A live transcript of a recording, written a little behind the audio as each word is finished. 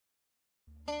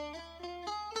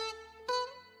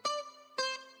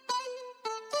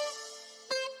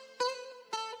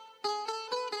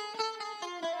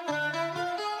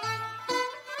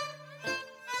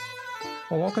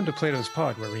Well, welcome to Plato's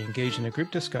Pod, where we engage in a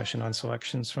group discussion on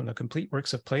selections from the complete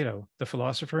works of Plato, the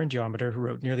philosopher and geometer who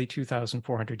wrote nearly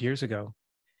 2,400 years ago.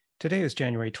 Today is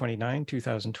January 29,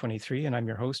 2023, and I'm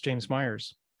your host, James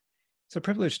Myers. It's a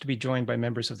privilege to be joined by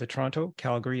members of the Toronto,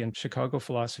 Calgary, and Chicago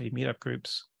philosophy meetup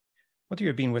groups. Whether you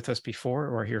have been with us before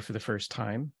or are here for the first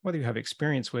time, whether you have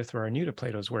experience with or are new to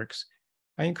Plato's works,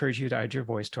 I encourage you to add your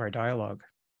voice to our dialogue.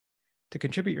 To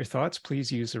contribute your thoughts,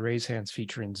 please use the raise hands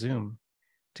feature in Zoom.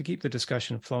 To keep the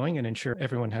discussion flowing and ensure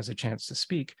everyone has a chance to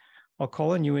speak, I'll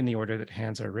call on you in the order that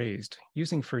hands are raised,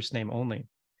 using first name only.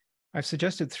 I've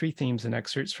suggested 3 themes and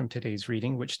excerpts from today's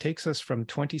reading, which takes us from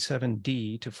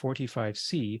 27d to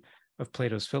 45c of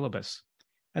Plato's Philebus,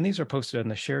 and these are posted on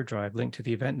the share drive linked to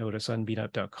the event notice on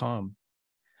meetup.com.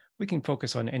 We can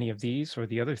focus on any of these or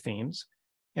the other themes,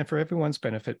 and for everyone's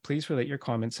benefit, please relate your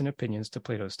comments and opinions to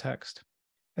Plato's text.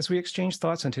 As we exchange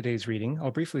thoughts on today's reading, I'll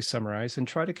briefly summarize and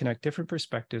try to connect different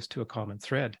perspectives to a common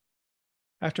thread.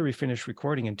 After we finish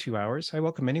recording in 2 hours, I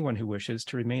welcome anyone who wishes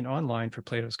to remain online for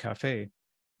Plato's Cafe,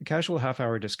 a casual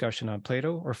half-hour discussion on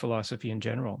Plato or philosophy in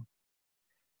general.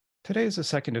 Today is the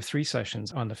second of 3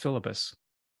 sessions on the Philebus.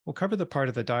 We'll cover the part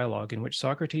of the dialogue in which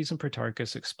Socrates and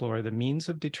Protarchus explore the means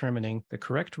of determining the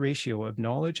correct ratio of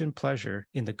knowledge and pleasure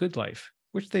in the good life,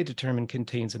 which they determine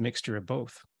contains a mixture of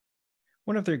both.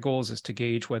 One of their goals is to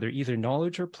gauge whether either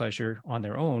knowledge or pleasure on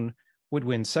their own would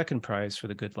win second prize for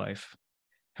the good life.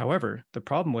 However, the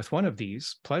problem with one of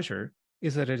these, pleasure,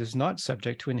 is that it is not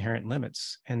subject to inherent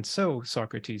limits, and so,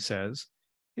 Socrates says,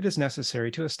 it is necessary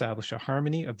to establish a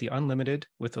harmony of the unlimited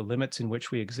with the limits in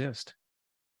which we exist.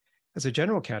 As a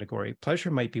general category, pleasure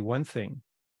might be one thing,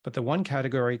 but the one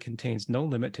category contains no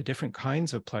limit to different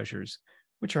kinds of pleasures,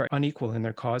 which are unequal in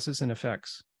their causes and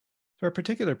effects. There are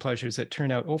particular pleasures that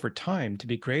turn out over time to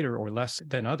be greater or less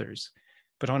than others,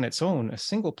 but on its own, a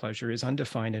single pleasure is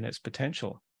undefined in its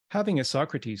potential, having, as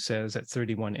Socrates says at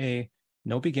 31a,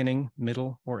 no beginning,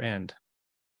 middle, or end.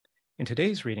 In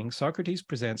today's reading, Socrates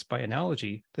presents by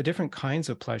analogy the different kinds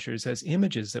of pleasures as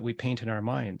images that we paint in our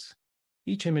minds.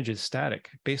 Each image is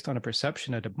static, based on a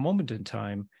perception at a moment in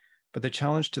time, but the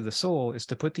challenge to the soul is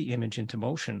to put the image into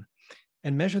motion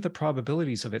and measure the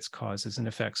probabilities of its causes and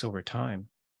effects over time.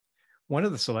 One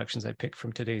of the selections I picked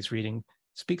from today's reading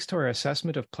speaks to our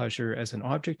assessment of pleasure as an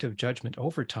object of judgment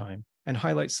over time and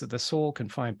highlights that the soul can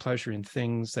find pleasure in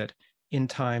things that in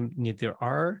time neither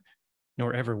are,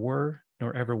 nor ever were,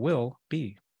 nor ever will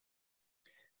be.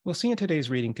 We'll see in today's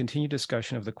reading continued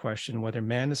discussion of the question whether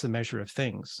man is the measure of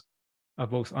things, of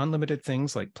both unlimited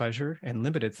things like pleasure and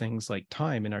limited things like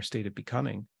time in our state of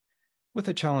becoming, with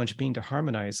the challenge being to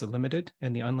harmonize the limited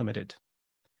and the unlimited.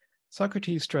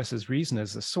 Socrates stresses reason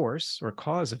as the source or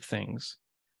cause of things,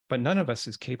 but none of us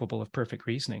is capable of perfect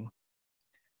reasoning.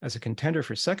 As a contender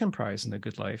for second prize in the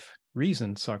good life,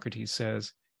 reason, Socrates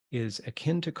says, is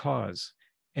akin to cause,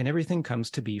 and everything comes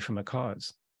to be from a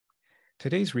cause.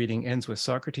 Today's reading ends with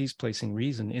Socrates placing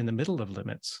reason in the middle of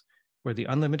limits, where the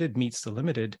unlimited meets the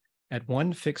limited at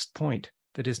one fixed point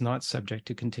that is not subject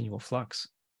to continual flux.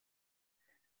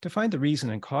 To find the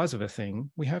reason and cause of a thing,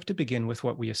 we have to begin with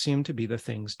what we assume to be the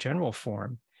thing's general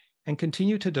form and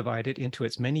continue to divide it into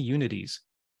its many unities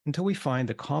until we find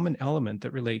the common element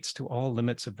that relates to all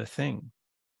limits of the thing.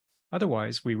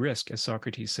 Otherwise, we risk, as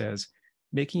Socrates says,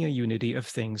 making a unity of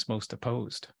things most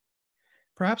opposed.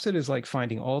 Perhaps it is like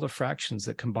finding all the fractions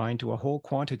that combine to a whole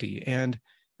quantity and,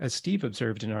 as Steve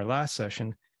observed in our last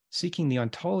session, seeking the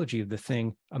ontology of the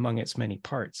thing among its many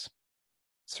parts.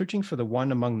 Searching for the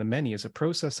one among the many is a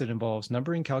process that involves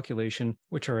numbering calculation,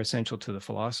 which are essential to the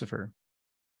philosopher.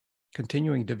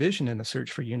 Continuing division in the search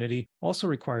for unity also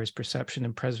requires perception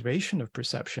and preservation of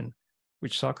perception,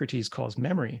 which Socrates calls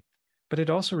memory, but it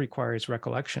also requires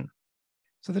recollection.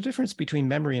 So the difference between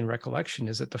memory and recollection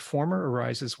is that the former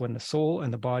arises when the soul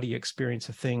and the body experience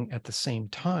a thing at the same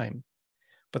time,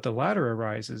 but the latter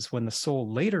arises when the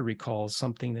soul later recalls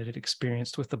something that it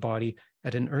experienced with the body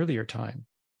at an earlier time.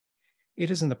 It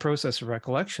is in the process of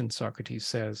recollection, Socrates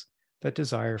says, that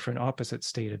desire for an opposite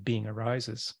state of being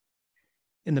arises.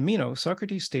 In the Meno,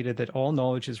 Socrates stated that all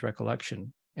knowledge is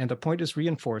recollection, and the point is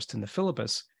reinforced in the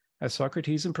Philebus as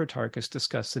Socrates and Protarchus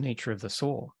discuss the nature of the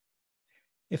soul.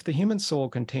 If the human soul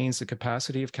contains the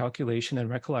capacity of calculation and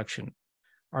recollection,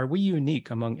 are we unique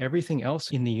among everything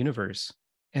else in the universe,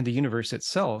 and the universe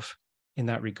itself in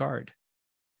that regard?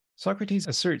 Socrates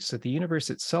asserts that the universe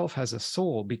itself has a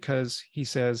soul because, he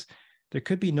says, there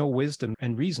could be no wisdom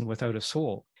and reason without a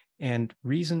soul, and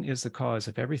reason is the cause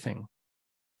of everything.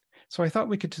 So I thought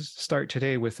we could start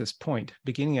today with this point,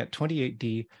 beginning at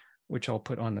 28d, which I'll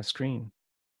put on the screen.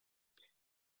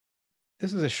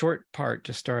 This is a short part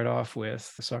to start off with.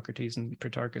 Socrates and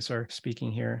Protarchus are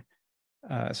speaking here.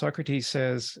 Socrates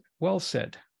says, "Well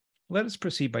said. Let us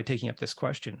proceed by taking up this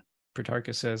question."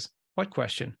 Protarchus says, "What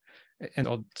question?" And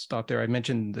I'll stop there. I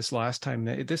mentioned this last time.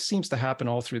 This seems to happen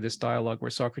all through this dialogue where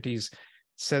Socrates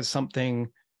says something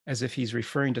as if he's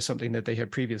referring to something that they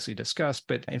had previously discussed,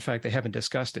 but in fact, they haven't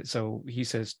discussed it. So he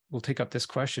says, "We'll take up this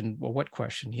question." Well, what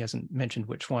question? He hasn't mentioned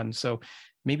which one. So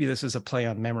maybe this is a play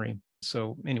on memory.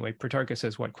 So anyway, Protarchus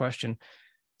says, "What question?"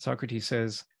 Socrates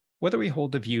says, "Whether we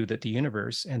hold the view that the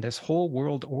universe and this whole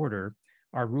world order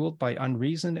are ruled by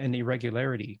unreason and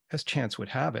irregularity, as chance would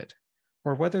have it,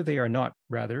 or whether they are not,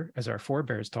 rather, as our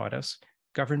forebears taught us,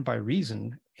 governed by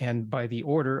reason and by the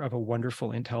order of a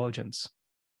wonderful intelligence."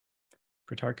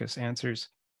 Protarchus answers,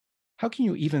 "How can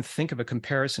you even think of a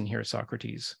comparison here,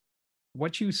 Socrates?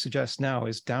 What you suggest now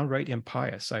is downright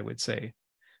impious, I would say.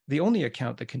 The only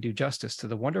account that can do justice to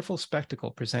the wonderful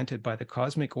spectacle presented by the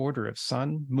cosmic order of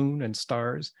sun, moon, and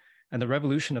stars, and the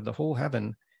revolution of the whole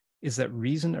heaven, is that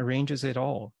reason arranges it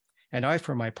all, and I,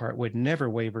 for my part, would never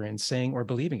waver in saying or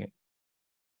believing it."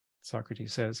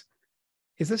 Socrates says,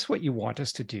 "Is this what you want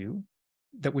us to do?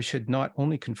 That we should not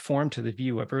only conform to the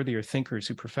view of earlier thinkers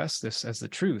who profess this as the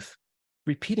truth,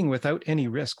 repeating without any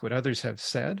risk what others have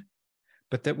said,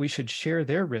 but that we should share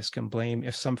their risk and blame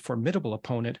if some formidable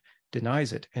opponent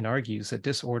denies it and argues that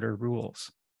disorder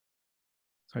rules?"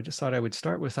 So I just thought I would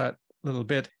start with that little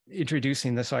bit,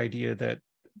 introducing this idea that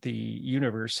the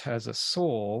universe has a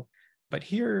soul. But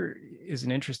here is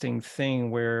an interesting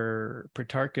thing where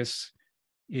Protarchus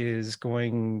is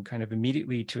going kind of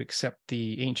immediately to accept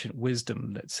the ancient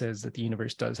wisdom that says that the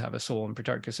universe does have a soul. And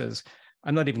Protarchus says,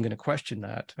 "I'm not even going to question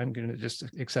that. I'm going to just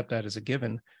accept that as a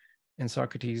given." And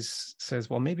Socrates says,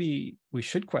 "Well, maybe we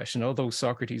should question," although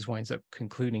Socrates winds up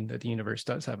concluding that the universe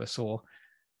does have a soul.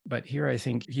 But here I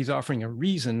think he's offering a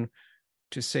reason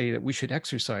to say that we should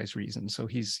exercise reason. So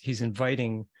he's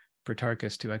inviting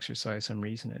Protarchus to exercise some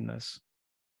reason in this.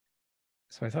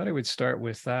 So I thought I would start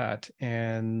with that.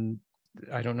 And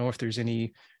I don't know if there's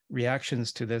any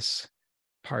reactions to this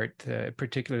part,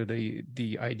 particularly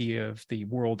the idea of the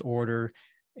world order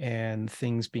and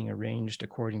things being arranged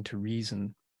according to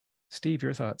reason. Steve,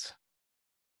 your thoughts?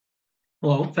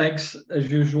 Well, thanks as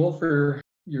usual for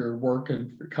your work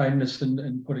and for kindness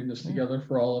in putting this together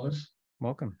for all of us.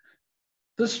 Welcome.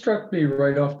 This struck me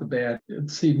right off the bat. It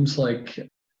seems like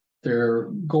they're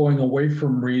going away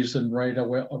from reason right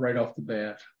off the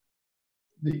bat.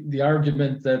 The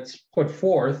argument that's put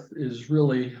forth is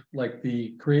really like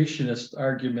the creationist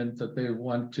argument that they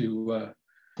want to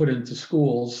put into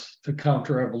schools to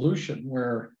counter evolution,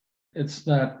 where it's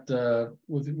not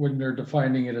when they're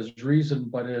defining it as reason,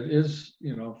 but it is,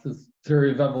 the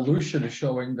theory of evolution is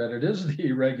showing that it is the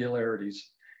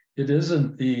irregularities. It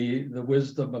isn't the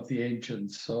wisdom of the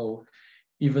ancients. So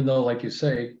even though, like you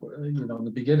say, in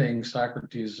the beginning,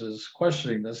 Socrates is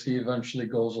questioning this, he eventually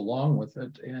goes along with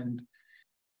it. And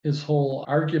his whole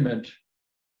argument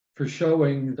for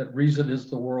showing that reason is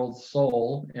the world's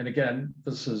soul. And again,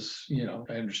 this is,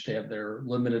 I understand they're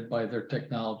limited by their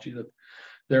technology, that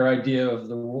their idea of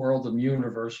the world and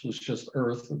universe was just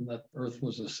Earth, and that Earth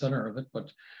was the center of it.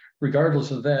 But regardless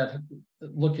of that,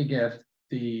 looking at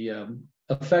the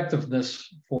effectiveness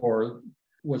for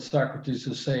what Socrates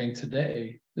is saying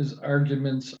today, his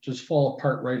arguments just fall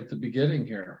apart right at the beginning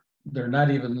here. They're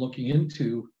not even looking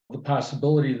into the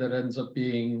possibility that ends up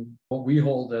being what we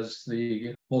hold as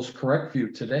the most correct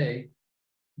view today,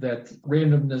 that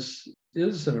randomness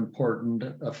is an important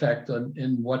effect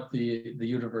in what the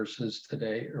universe is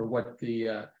today, or what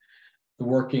the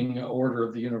working order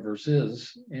of the universe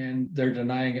is, and they're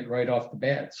denying it right off the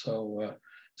bat. So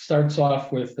starts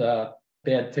off with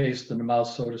bad taste in the mouth,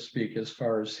 so to speak, as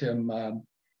far as him,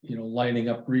 lining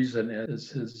up reason as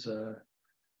his,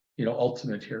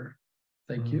 ultimate here.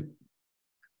 Thank you.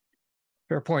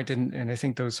 Fair point. And I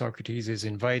think though Socrates is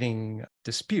inviting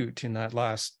dispute in that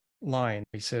last line.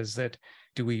 He says that,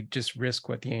 do we just risk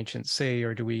what the ancients say,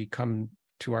 or do we come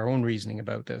to our own reasoning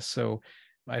about this? So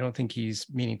I don't think he's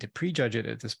meaning to prejudge it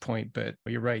at this point, but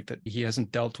you're right that he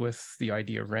hasn't dealt with the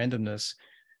idea of randomness.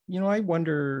 I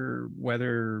wonder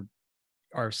whether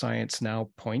our science now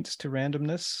points to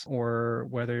randomness, or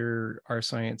whether our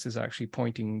science is actually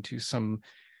pointing to some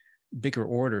bigger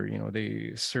order.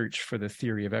 The search for the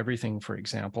theory of everything, for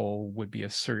example, would be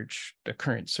a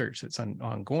current search that's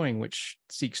ongoing, which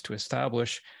seeks to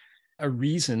establish a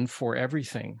reason for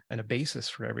everything and a basis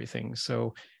for everything.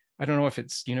 So I don't know if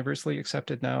it's universally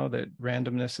accepted now that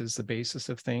randomness is the basis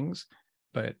of things,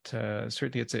 but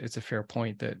certainly it's a fair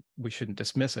point that we shouldn't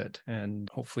dismiss it. And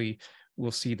hopefully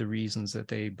we'll see the reasons that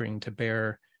they bring to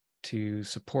bear to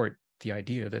support the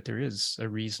idea that there is a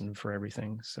reason for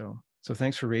everything. So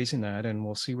thanks for raising that, and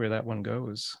we'll see where that one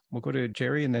goes. We'll go to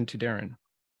Jerry and then to Darren.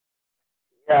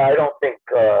 Yeah, I don't think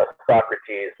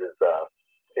Socrates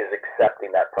is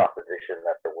accepting that proposition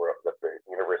that the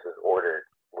universe is ordered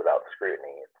without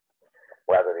scrutiny.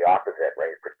 Rather the opposite,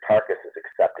 right? Protarchus is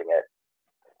accepting it,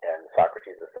 and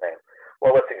Socrates is saying,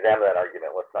 well, let's examine that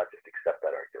argument. Let's not just accept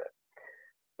that argument.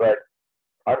 But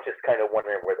I'm just kind of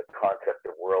wondering where the concept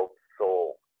of world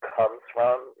soul comes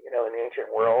from, in the ancient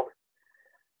world.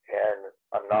 And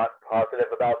I'm not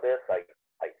positive about this. I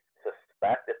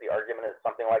suspect that the argument is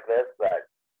something like this, that,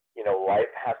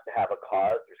 life has to have a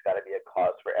cause. There's got to be a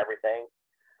cause for everything.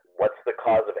 What's the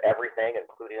cause of everything,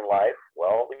 including life?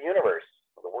 Well, the universe,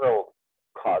 the world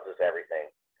causes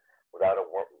everything. Without a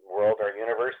world or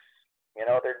universe,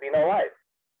 there'd be no life.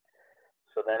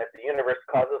 So then if the universe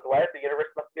causes life, the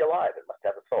universe must be alive. It must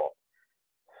have a soul.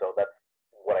 So that's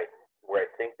where I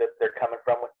think that they're coming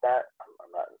from with that.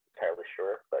 I'm not entirely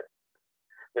sure, but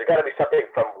there's got to be something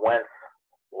from whence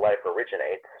life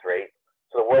originates, right?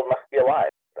 So the world must be alive.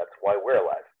 That's why we're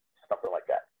alive. Something like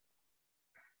that.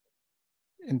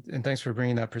 And thanks for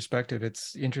bringing that perspective.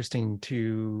 It's interesting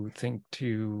to think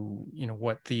to,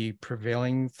 what the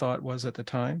prevailing thought was at the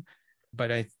time.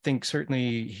 But I think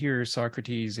certainly here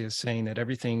Socrates is saying that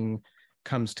everything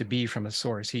comes to be from a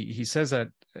source. He says that,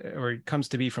 or it comes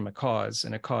to be from a cause,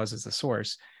 and a cause is the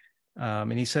source.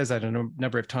 And he says that a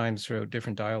number of times throughout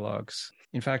different dialogues.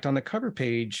 In fact, on the cover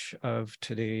page of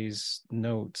today's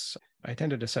notes, I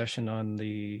attended a session on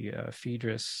the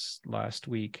Phaedrus last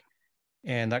week,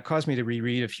 and that caused me to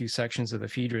reread a few sections of the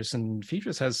Phaedrus. And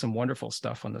Phaedrus has some wonderful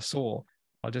stuff on the soul.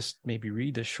 I'll just maybe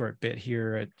read this short bit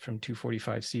here from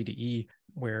 245 C to E,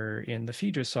 where in the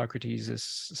Phaedrus, Socrates is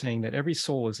saying that every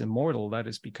soul is immortal. That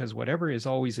is because whatever is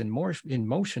always in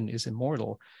motion is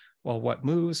immortal, while what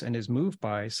moves and is moved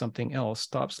by something else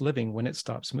stops living when it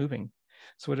stops moving.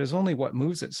 So it is only what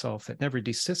moves itself that never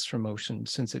desists from motion,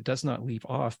 since it does not leave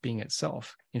off being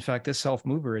itself. In fact, this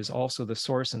self-mover is also the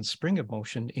source and spring of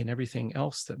motion in everything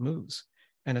else that moves,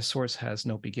 and a source has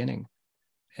no beginning.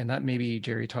 And that maybe,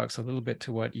 Jerry, talks a little bit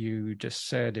to what you just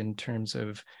said in terms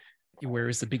of where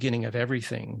is the beginning of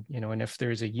everything, and if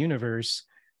there's a universe,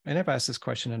 and I've asked this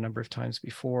question a number of times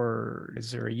before,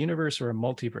 is there a universe or a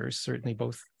multiverse? Certainly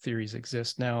both theories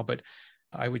exist now, but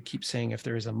I would keep saying if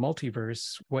there is a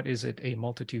multiverse, what is it a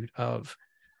multitude of?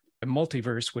 A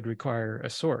multiverse would require a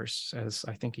source, as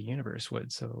I think a universe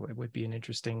would. So it would be an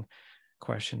interesting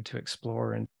question to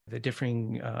explore, and the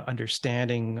differing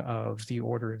understanding of the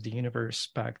order of the universe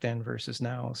back then versus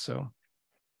now. So,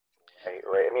 right.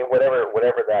 I mean,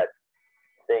 whatever that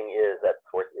thing is, that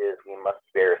source is, we must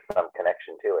bear some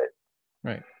connection to it.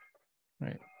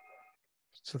 Right.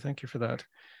 So thank you for that.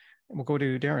 We'll go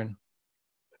to Darren.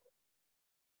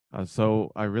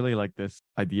 So I really like this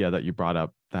idea that you brought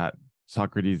up, that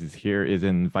Socrates is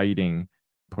inviting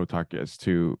Protarchus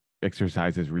to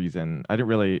exercise his reason. I didn't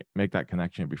really make that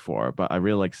connection before, but I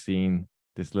really like seeing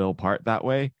this little part that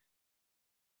way.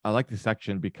 I like this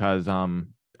section because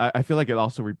I feel like it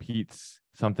also repeats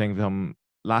something from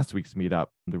last week's meetup,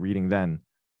 the reading then.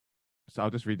 So I'll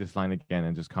just read this line again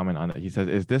and just comment on it. He says,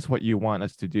 "Is this what you want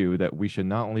us to do, that we should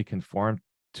not only conform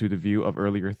to the view of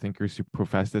earlier thinkers who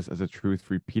profess this as a truth,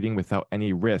 repeating without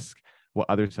any risk what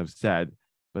others have said,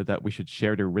 but that we should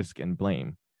share their risk and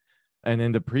blame?" And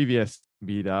in the previous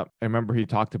meetup, I remember he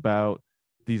talked about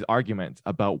these arguments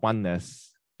about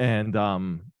oneness and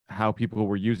how people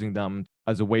were using them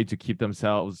as a way to keep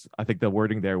themselves, I think the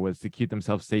wording there was to keep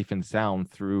themselves safe and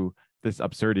sound through this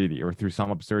absurdity or through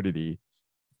some absurdity,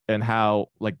 and how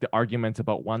like the arguments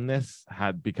about oneness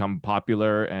had become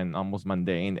popular and almost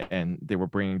mundane, and they were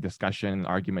bringing discussion and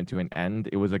argument to an end.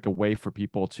 It was like a way for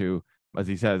people to, as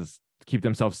he says, keep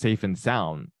themselves safe and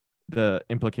sound. The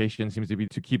implication seems to be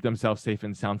to keep themselves safe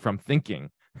and sound from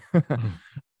thinking.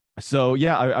 So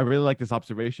yeah, I really like this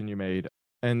observation you made.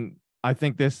 And I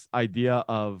think this idea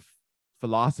of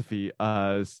philosophy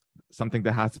as something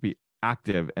that has to be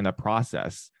active in a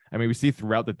process. I mean, we see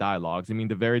throughout the dialogues. I mean,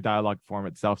 the very dialogue form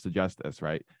itself suggests this,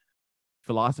 right?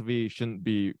 Philosophy shouldn't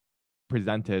be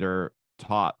presented or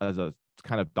taught as a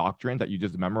kind of doctrine that you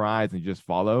just memorize and you just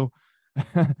follow.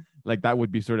 Like that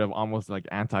would be sort of almost like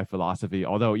anti-philosophy.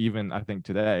 Although even I think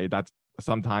today, that's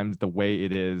sometimes the way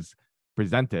it is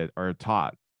presented or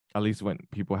taught, at least when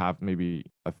people have maybe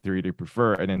a theory they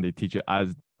prefer, and then they teach it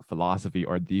as philosophy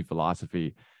or the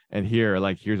philosophy. And here,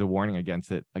 like, here's a warning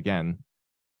against it again.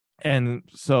 And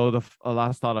so the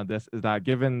last thought on this is that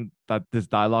given that this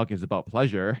dialogue is about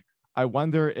pleasure, I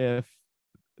wonder if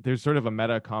there's sort of a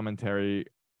meta commentary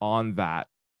on that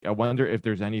I wonder if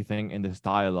there's anything in this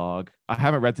dialogue. I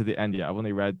haven't read to the end yet. I've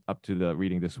only read up to the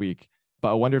reading this week.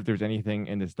 But I wonder if there's anything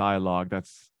in this dialogue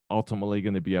that's ultimately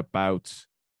going to be about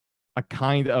a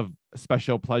kind of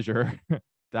special pleasure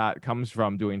that comes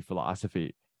from doing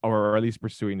philosophy, or at least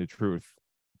pursuing the truth,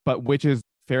 but which is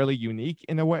fairly unique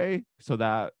in a way, so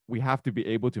that we have to be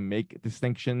able to make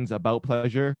distinctions about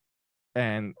pleasure.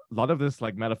 And a lot of this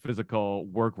like metaphysical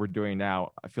work we're doing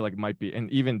now, I feel like might be, and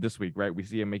even this week, right, we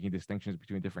see him making distinctions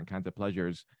between different kinds of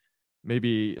pleasures,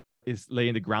 maybe is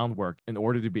laying the groundwork in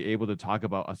order to be able to talk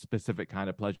about a specific kind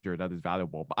of pleasure that is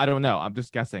valuable. But I don't know, I'm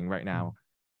just guessing right now,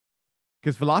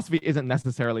 because philosophy isn't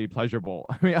necessarily pleasurable.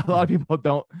 I mean, a lot of people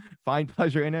don't find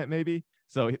pleasure in it, maybe.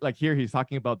 So like here he's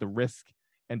talking about the risk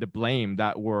and the blame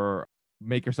that we're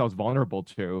make ourselves vulnerable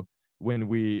to when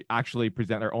we actually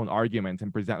present our own arguments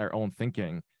and present our own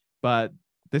thinking. But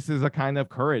this is a kind of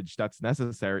courage that's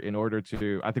necessary in order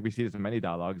to, I think we see this in many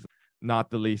dialogues, not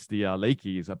the least the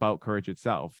Laches, about courage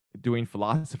itself. Doing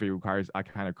philosophy requires a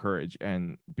kind of courage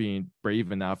and being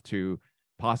brave enough to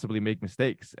possibly make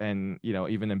mistakes and, you know,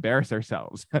 even embarrass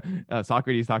ourselves.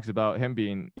 Socrates talks about him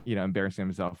being, you know, embarrassing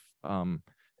himself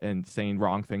and saying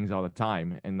wrong things all the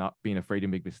time and not being afraid to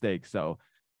make mistakes. So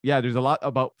yeah, there's a lot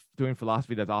about doing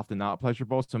philosophy that's often not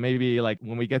pleasurable. So maybe like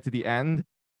when we get to the end,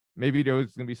 maybe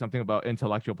there's going to be something about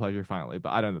intellectual pleasure finally, but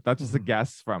I don't know. That's just a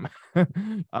guess from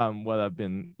what I've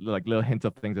been like little hints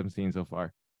of things I've seen so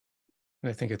far.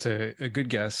 I think it's a good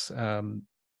guess.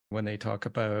 When they talk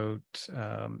about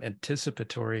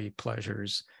anticipatory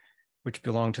pleasures, which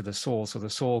belong to the soul. So the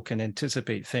soul can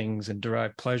anticipate things and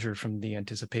derive pleasure from the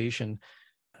anticipation.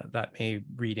 That may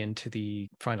read into the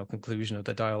final conclusion of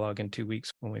the dialogue in 2 weeks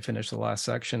when we finish the last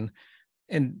section.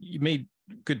 And you made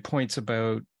good points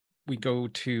about we go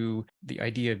to the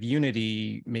idea of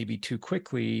unity maybe too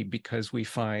quickly because we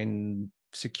find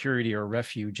security or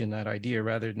refuge in that idea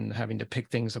rather than having to pick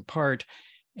things apart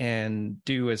and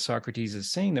do as Socrates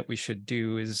is saying that we should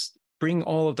do, is bring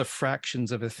all of the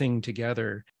fractions of a thing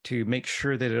together to make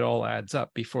sure that it all adds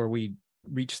up before we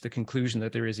reach the conclusion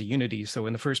that there is a unity. So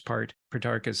in the first part,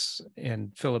 Protarchus and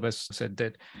Philebus said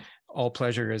that all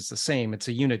pleasure is the same, it's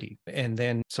a unity. And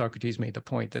then Socrates made the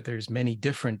point that there's many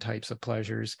different types of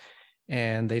pleasures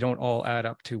and they don't all add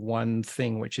up to one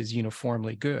thing which is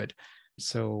uniformly good.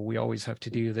 So we always have to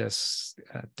do this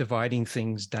dividing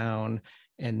things down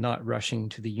and not rushing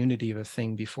to the unity of a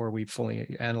thing before we've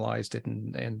fully analyzed it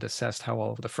and assessed how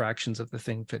all of the fractions of the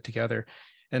thing fit together.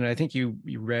 And I think you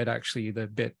read actually the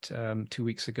bit 2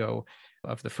 weeks ago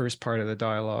of the first part of the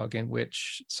dialogue in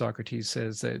which Socrates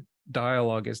says that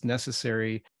dialogue is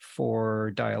necessary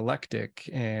for dialectic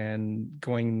and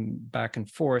going back and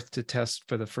forth to test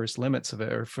for the first limits of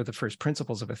it or for the first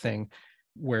principles of a thing.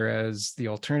 Whereas the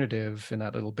alternative in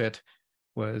that little bit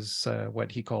was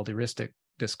what he called heuristic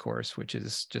discourse, which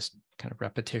is just kind of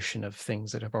repetition of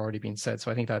things that have already been said.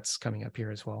 So I think that's coming up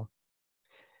here as well.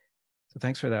 So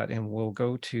thanks for that. And we'll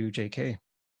go to JK.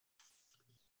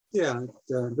 Yeah,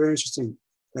 very interesting.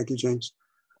 Thank you, James.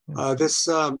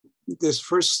 This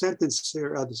first sentence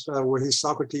here, where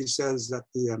Socrates says that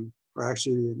or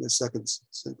actually in the second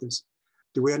sentence,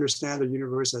 do we understand the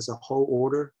universe as a whole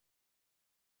order,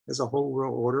 as a whole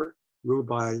world order, ruled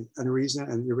by unreason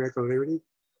and irregularity,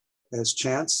 as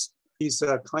chance? He's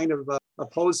kind of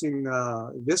opposing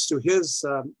this to his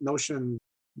notion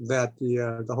that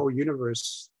the whole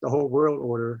universe, the whole world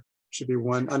order should be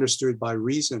one understood by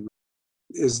reason.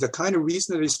 Is the kind of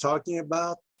reason that he's talking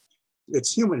about,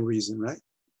 it's human reason, right?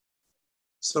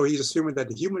 So he's assuming that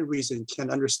the human reason can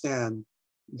understand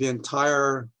the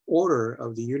entire order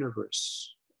of the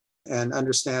universe and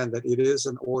understand that it is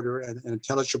an order, an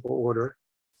intelligible order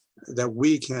that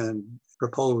we can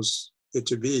propose it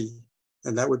to be,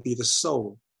 and that would be the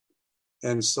soul.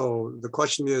 And so the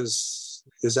question is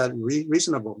that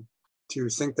reasonable to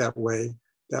think that way,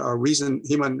 that our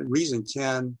human reason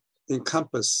can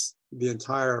encompass the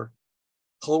entire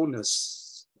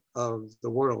wholeness of the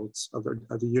worlds of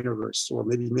the universe, or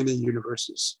maybe many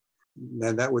universes,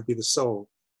 and that would be the soul,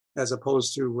 as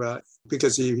opposed to,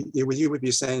 because he would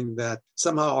be saying that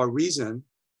somehow our reason,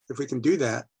 if we can do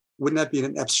that, wouldn't that be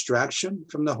an abstraction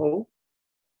from the whole?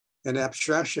 An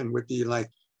abstraction would be like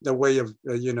the way of,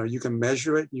 you can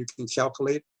measure it, you can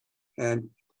calculate, and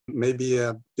maybe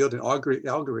build an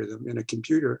algorithm in a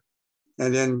computer,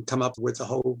 and then come up with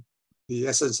the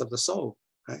essence of the soul,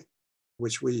 right?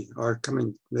 Which we are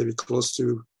coming maybe close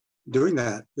to doing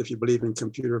that, if you believe in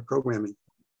computer programming.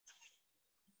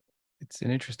 It's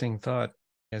an interesting thought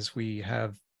as we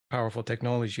have powerful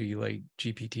technology like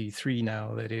GPT-3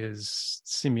 now that is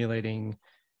simulating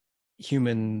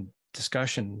human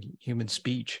discussion, human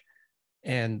speech.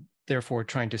 And therefore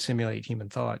trying to simulate human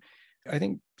thought. I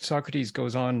think Socrates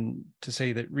goes on to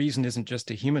say that reason isn't just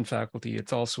a human faculty,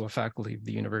 it's also a faculty of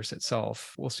the universe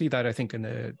itself. We'll see that, I think, in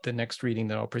the next reading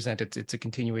that I'll present. It's a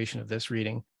continuation of this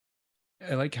reading.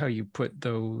 I like how you put,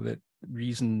 though, that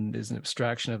reason is an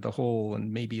abstraction of the whole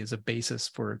and maybe is a basis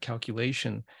for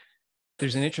calculation.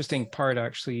 There's an interesting part,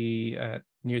 actually,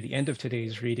 near the end of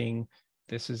today's reading.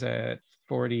 This is at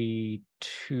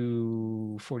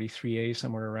 42, 43a,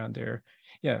 somewhere around there.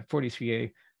 Yeah,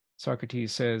 43a.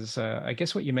 Socrates says, I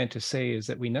guess what you meant to say is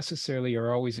that we necessarily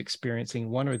are always experiencing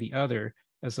one or the other,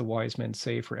 as the wise men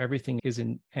say, for everything is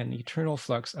in an eternal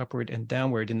flux upward and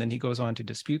downward. And then he goes on to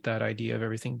dispute that idea of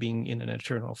everything being in an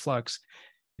eternal flux.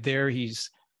 There he's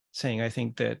saying, I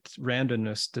think that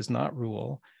randomness does not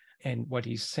rule. And what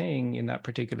he's saying in that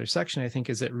particular section, I think,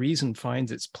 is that reason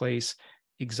finds its place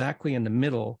exactly in the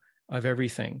middle of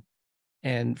everything.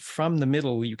 And from the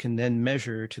middle, you can then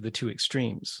measure to the two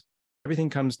extremes.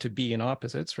 Everything comes to be in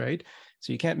opposites, right?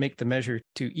 So you can't make the measure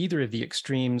to either of the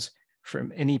extremes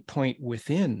from any point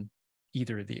within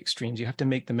either of the extremes. You have to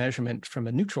make the measurement from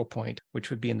a neutral point,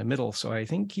 which would be in the middle. So I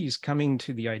think he's coming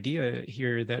to the idea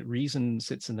here that reason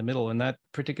sits in the middle. And that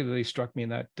particularly struck me in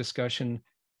that discussion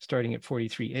starting at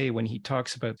 43a, when he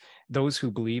talks about those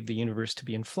who believe the universe to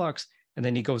be in flux. And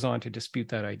then he goes on to dispute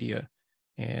that idea.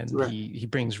 And right. he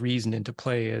brings reason into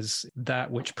play as that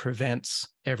which prevents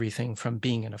everything from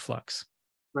being in a flux.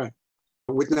 Right.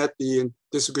 Wouldn't that be in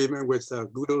disagreement with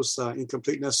Gödel's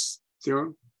incompleteness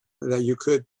theorem? That you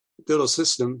could build a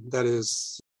system that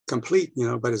is complete,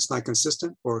 but it's not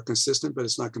consistent, or consistent, but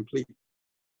it's not complete.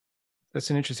 That's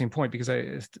an interesting point, because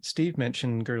Steve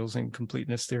mentioned Gödel's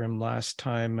incompleteness theorem last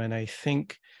time, and I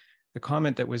think the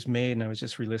comment that was made, and I was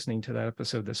just re-listening to that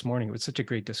episode this morning, it was such a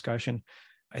great discussion.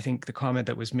 I think the comment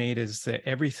that was made is that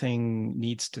everything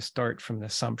needs to start from an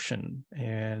assumption.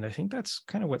 And I think that's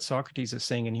kind of what Socrates is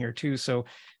saying in here too. So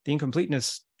the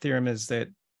incompleteness theorem is that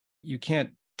you can't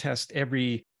test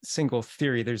every single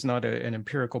theory. There's not an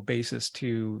empirical basis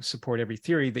to support every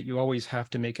theory, that you always have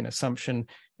to make an assumption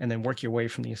and then work your way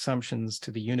from the assumptions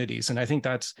to the unities. And I think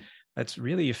that's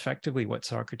really effectively what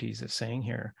Socrates is saying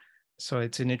here. So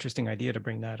it's an interesting idea to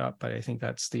bring that up, but I think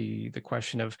that's the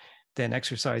question of then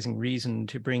exercising reason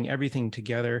to bring everything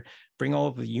together, bring all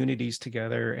of the unities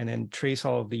together, and then trace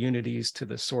all of the unities to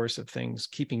the source of things,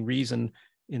 keeping reason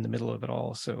in the middle of it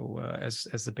all, so as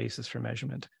the basis for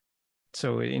measurement.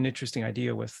 So an interesting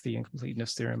idea with the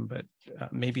incompleteness theorem, but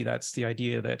maybe that's the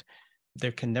idea that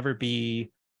there can never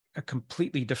be a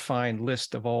completely defined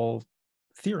list of all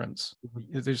theorems.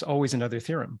 There's always another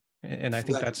theorem, and I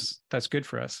think that's good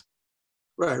for us.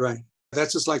 Right.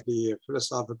 That's just like the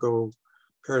philosophical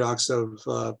paradox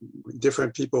of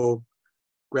different people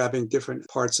grabbing different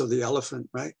parts of the elephant,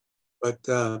 right? But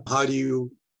how do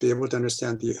you be able to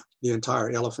understand the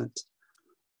entire elephant?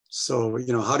 So,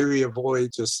 how do we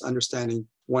avoid just understanding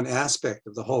one aspect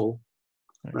of the whole,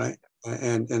 right?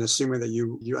 And assuming that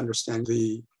you understand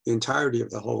the entirety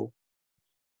of the whole.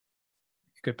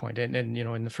 Good point. And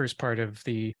in the first part of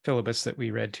the Philebus that we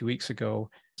read 2 weeks ago,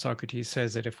 Socrates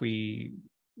says that if we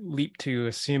leap to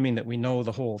assuming that we know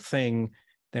the whole thing,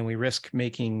 then we risk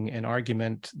making an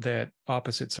argument that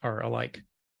opposites are alike,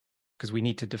 because we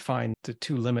need to define the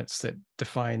two limits that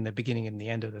define the beginning and the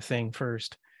end of the thing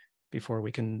first, before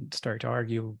we can start to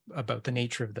argue about the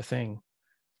nature of the thing.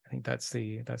 I think that's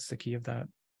the key of that.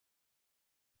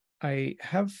 I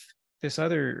have this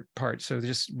other part, so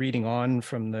just reading on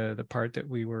from the part that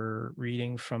we were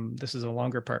reading from, this is a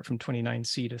longer part from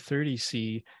 29c to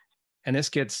 30c, and this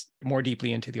gets more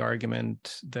deeply into the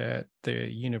argument that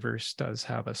the universe does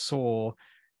have a soul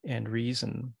and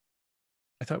reason.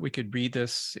 I thought we could read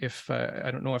this if, I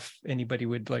don't know if anybody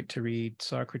would like to read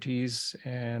Socrates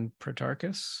and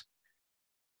Protarchus.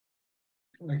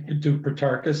 I could do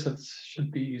Protarchus, that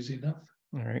should be easy enough.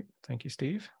 All right, thank you,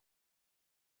 Steve.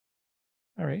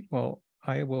 All right, well,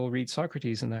 I will read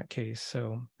Socrates in that case.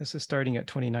 So this is starting at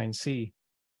 29c.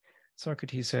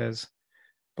 Socrates says,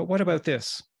 "But what about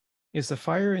this? Is the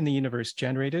fire in the universe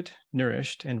generated,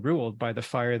 nourished, and ruled by the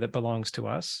fire that belongs to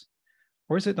us?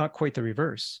 Or is it not quite the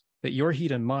reverse, that your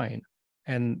heat and mine,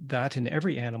 and that in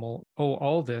every animal, owe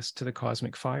all this to the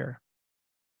cosmic fire?"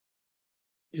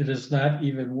 It is not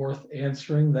even worth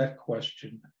answering that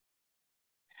question.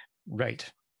 Right.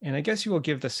 And I guess you will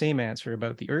give the same answer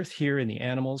about the earth here in the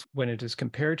animals when it is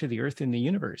compared to the earth in the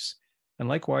universe, and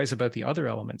likewise about the other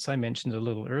elements I mentioned a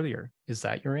little earlier. Is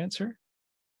that your answer?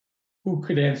 Who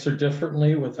could answer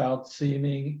differently without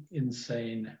seeming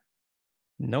insane?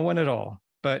 No one at all.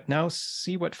 But now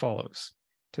see what follows.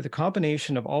 To the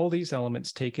combination of all these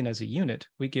elements taken as a unit,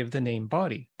 we give the name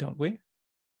body, don't we?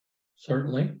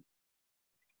 Certainly.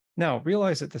 Now,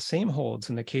 realize that the same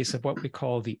holds in the case of what we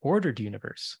call the ordered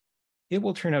universe. It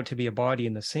will turn out to be a body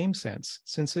in the same sense,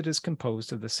 since it is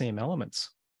composed of the same elements.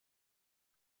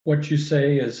 What you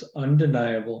say is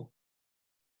undeniable.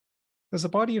 Does the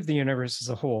body of the universe as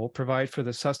a whole provide for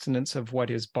the sustenance of what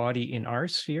is body in our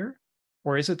sphere?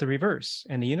 Or is it the reverse,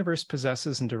 and the universe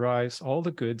possesses and derives all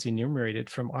the goods enumerated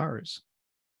from ours?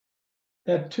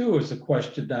 That too is a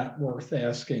question not worth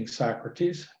asking,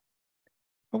 Socrates.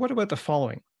 But what about the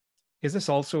following? Is this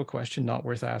also a question not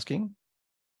worth asking?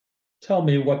 Tell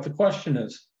me what the question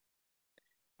is.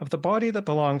 Of the body that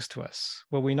belongs to us,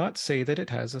 will we not say that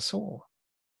it has a soul?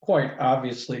 Quite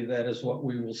obviously, that is what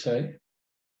we will say.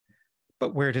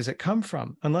 But where does it come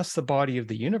from, unless the body of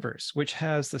the universe, which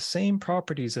has the same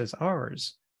properties as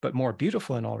ours, but more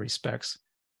beautiful in all respects,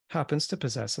 happens to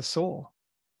possess a soul?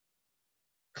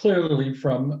 Clearly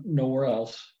from nowhere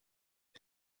else.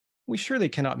 We surely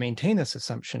cannot maintain this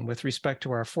assumption with respect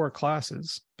to our four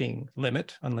classes, being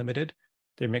limit, unlimited,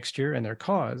 their mixture, and their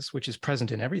cause, which is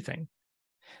present in everything,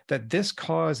 that this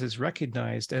cause is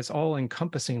recognized as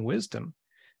all-encompassing wisdom,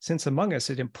 since among us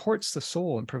it imports the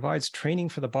soul and provides training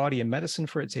for the body and medicine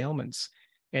for its ailments,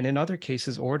 and in other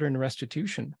cases order and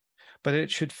restitution, but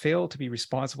it should fail to be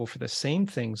responsible for the same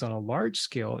things on a large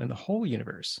scale in the whole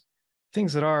universe,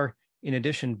 things that are, in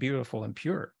addition, beautiful and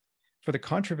pure, for the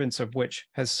contrivance of which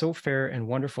has so fair and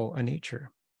wonderful a nature.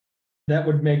 That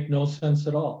would make no sense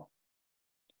at all.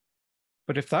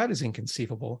 But if that is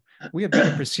inconceivable, we had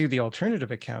better pursue the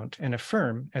alternative account and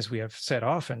affirm, as we have said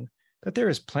often, that there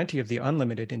is plenty of the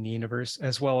unlimited in the universe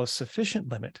as well as sufficient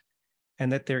limit,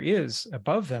 and that there is,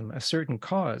 above them, a certain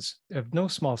cause of no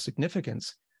small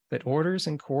significance that orders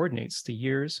and coordinates the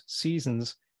years,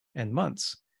 seasons, and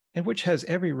months, and which has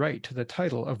every right to the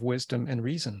title of wisdom and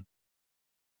reason.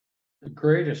 The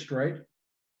greatest, right?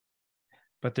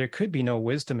 But there could be no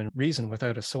wisdom and reason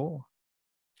without a soul.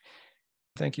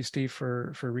 Thank you, Steve,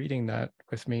 for reading that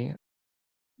with me.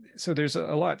 So there's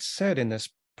a lot said in this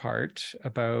part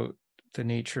about the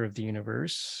nature of the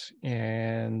universe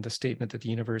and the statement that the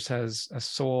universe has a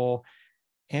soul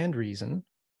and reason.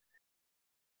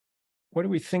 What do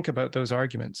we think about those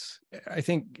arguments? I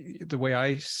think the way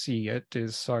I see it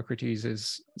is Socrates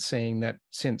is saying that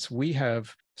since we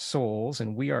have souls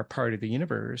and we are part of the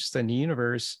universe, then the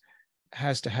universe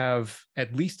has to have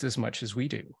at least as much as we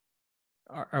do.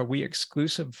 Are we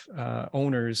exclusive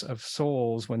owners of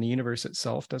souls when the universe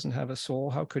itself doesn't have a soul?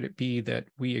 How could it be that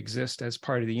we exist as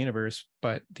part of the universe,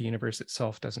 but the universe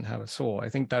itself doesn't have a soul? I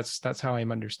think that's how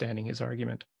I'm understanding his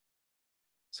argument.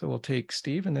 So we'll take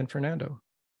Steve and then Fernando.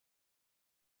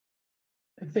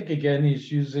 I think, again,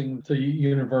 he's using the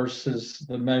universe as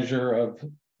the measure of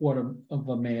what of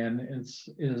a man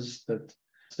is that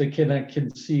they cannot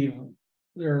conceive.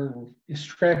 They're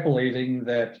extrapolating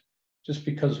that just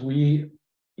because we,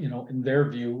 in their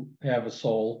view, have a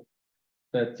soul,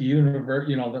 that the universe,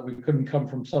 that we couldn't come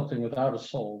from something without a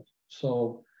soul.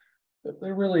 So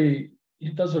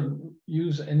it doesn't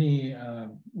use any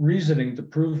reasoning to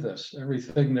prove this.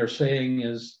 Everything they're saying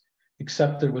is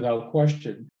accepted without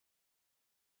question.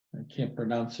 I can't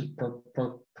pronounce it.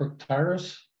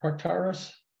 Proctarus.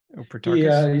 Oh,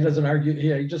 Protarchus. He doesn't argue.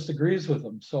 Yeah, he just agrees with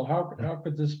them. So how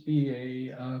could this be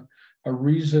a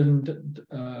reasoned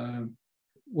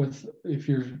if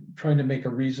you're trying to make a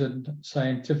reasoned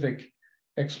scientific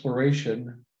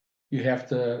exploration, you have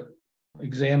to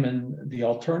examine the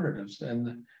alternatives.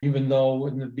 And even though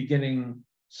in the beginning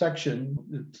section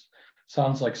it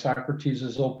sounds like Socrates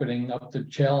is opening up to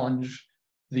challenge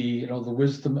the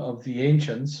wisdom of the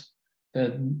ancients,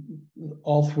 that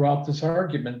all throughout this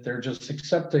argument they're just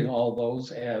accepting all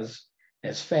those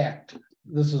as fact.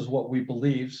 This is what we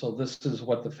believe, so this is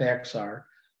what the facts are.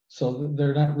 So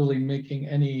they're not really making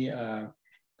any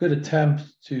good attempt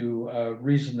to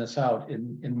reason this out,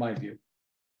 in my view.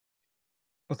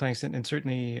 Well, thanks. And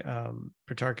certainly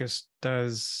Protarchus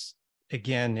does,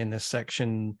 again, in this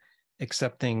section,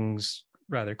 accept things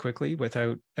rather quickly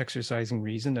without exercising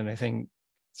reason. And I think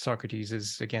Socrates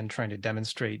is, again, trying to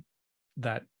demonstrate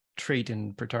that trait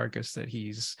in Protarchus, that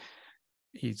he's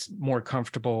more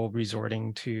comfortable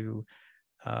resorting to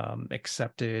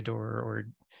accepted or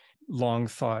long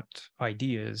thought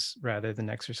ideas rather than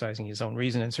exercising his own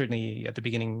reason. And certainly at the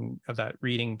beginning of that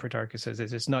reading, Protarchus says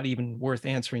it's not even worth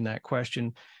answering that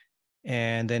question.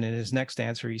 And then in his next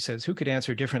answer, he says, who could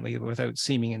answer differently without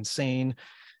seeming insane?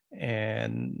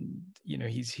 And,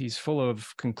 he's full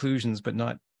of conclusions, but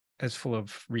not as full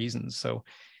of reasons. So,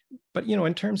 but,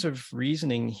 in terms of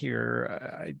reasoning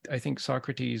here, I think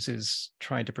Socrates is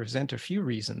trying to present a few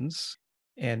reasons.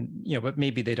 And, but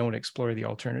maybe they don't explore the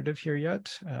alternative here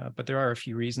yet. But there are a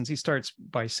few reasons. He starts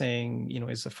by saying,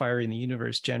 is the fire in the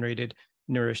universe generated,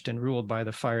 nourished, and ruled by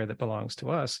the fire that belongs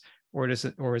to us? Or is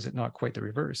it not quite the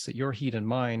reverse, that your heat and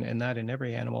mine, and that in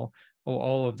every animal, owe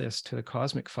all of this to the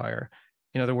cosmic fire?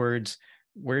 In other words,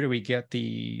 where do we get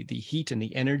the heat and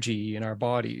the energy in our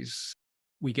bodies?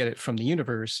 We get it from the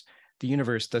universe. The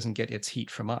universe doesn't get its heat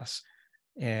from us.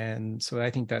 And so I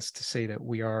think that's to say that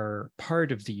we are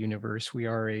part of the universe. We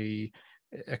are a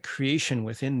creation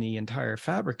within the entire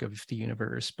fabric of the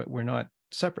universe, but we're not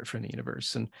separate from the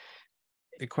universe. And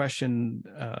the question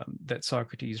that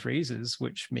Socrates raises,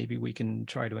 which maybe we can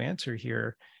try to answer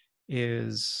here,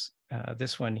 is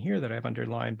this one here that I've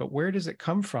underlined. But where does it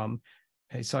come from?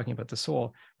 He's talking about the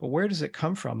soul, but where does it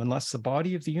come from unless the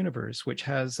body of the universe, which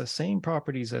has the same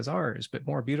properties as ours, but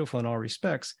more beautiful in all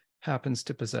respects, happens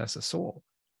to possess a soul?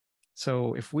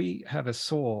 So if we have a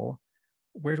soul,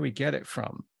 where do we get it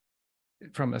from?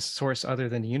 From a source other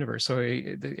than the universe. So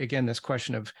again, this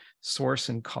question of source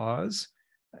and cause,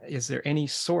 is there any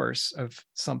source of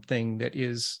something that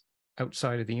is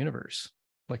outside of the universe,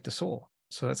 like the soul?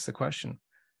 So that's the question.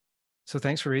 So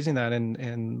thanks for raising that,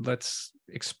 and let's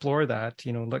explore that.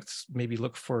 Let's maybe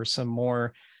look for some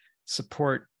more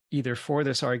support either for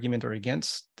this argument or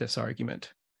against this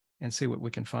argument, and see what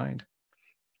we can find.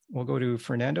 We'll go to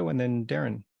Fernando and then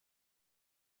Darren.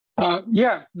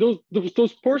 Yeah,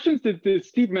 those portions that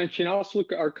Steve mentioned also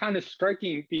are kind of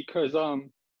striking, because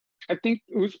I think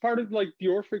it was part of like the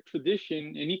Orphic tradition,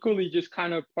 and equally just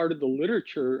kind of part of the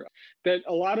literature, that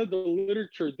a lot of the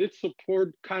literature did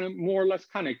support kind of more or less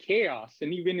kind of chaos.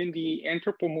 And even in the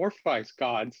anthropomorphized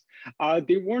gods,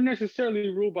 they weren't necessarily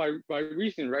ruled by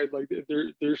reason, right? Like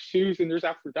there's Zeus and there's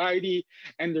Aphrodite,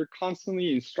 and they're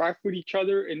constantly in strife with each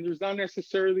other. And there's not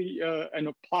necessarily an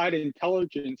applied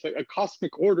intelligence, like a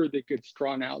cosmic order that gets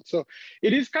drawn out. So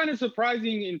it is kind of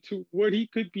surprising into what he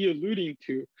could be alluding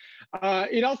to.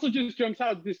 It also just jumps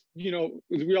out this,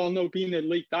 as we all know, being a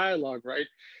late dialogue, right?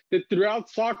 That throughout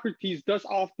Socrates does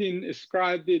often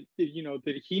ascribe that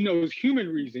he knows human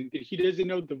reason, that he doesn't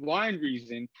know divine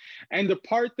reason. And the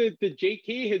part that the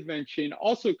JK had mentioned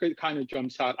also kind of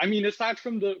jumps out. I mean, aside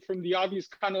from the obvious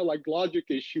kind of like logic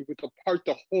issue with the part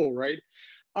the whole, right?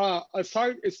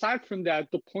 Aside from that,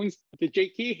 the points that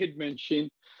JK had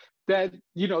mentioned, that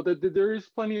that there is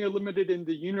plenty of limited in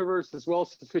the universe as well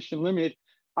as sufficient limit.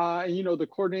 The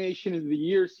coordination of the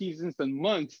year, seasons, and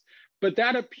months. But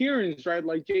that appearance, right,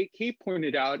 like JK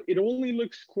pointed out, it only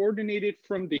looks coordinated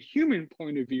from the human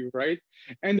point of view, right?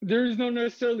 And there's no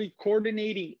necessarily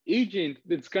coordinating agent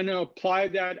that's going to apply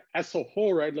that as a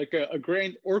whole, right? Like a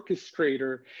grand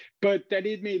orchestrator, but that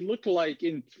it may look like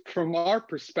from our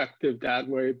perspective that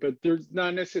way, but there's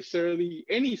not necessarily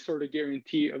any sort of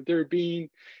guarantee of there being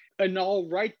an all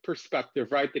right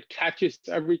perspective, right, that catches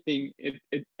everything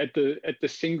at the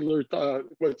singular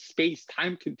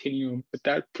space-time continuum at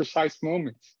that precise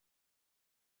moment.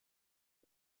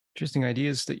 Interesting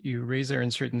ideas that you raise there,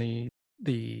 and certainly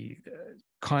the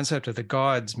concept of the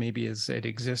gods, maybe as it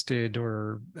existed,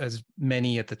 or as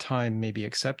many at the time maybe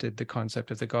accepted the concept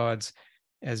of the gods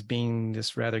as being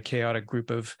this rather chaotic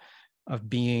group of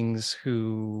beings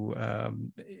who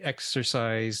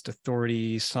exercised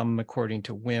authority, some according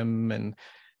to whim. And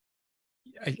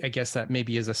I guess that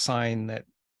maybe is a sign that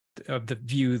of the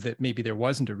view that maybe there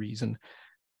wasn't a reason.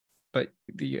 But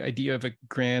the idea of a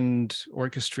grand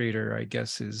orchestrator, I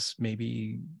guess, is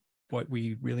maybe what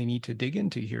we really need to dig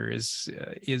into here. Is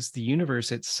the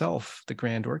universe itself the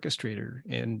grand orchestrator?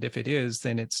 And if it is,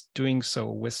 then it's doing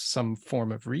so with some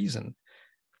form of reason.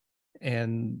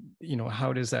 And,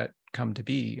 how does that come to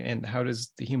be? And how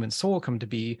does the human soul come to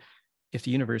be if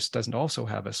the universe doesn't also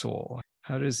have a soul?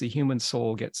 How does the human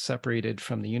soul get separated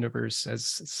from the universe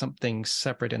as something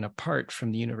separate and apart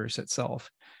from the universe itself?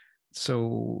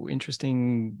 So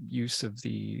interesting use of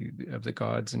the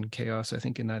gods and chaos, I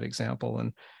think, in that example.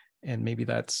 And maybe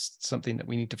that's something that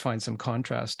we need to find some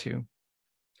contrast to.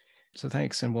 So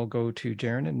thanks. And we'll go to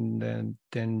Jaren and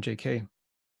then JK.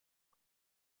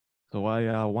 So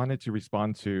I wanted to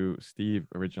respond to Steve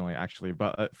originally, actually,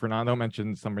 but Fernando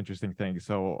mentioned some interesting things.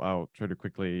 So I'll try to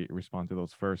quickly respond to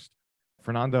those first.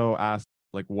 Fernando asked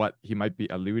like what he might be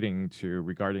alluding to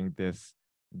regarding this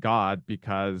god,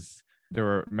 because there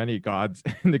were many gods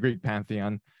in the Greek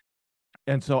pantheon.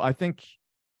 And so I think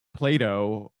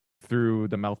Plato, through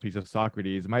the mouthpiece of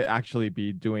Socrates, might actually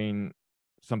be doing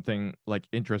something like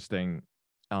interesting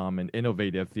and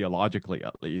innovative theologically,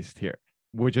 at least here,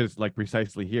 which is like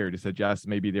precisely here to suggest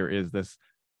maybe there is this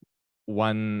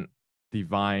one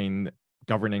divine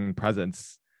governing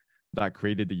presence that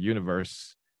created the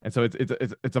universe And so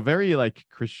it's a very like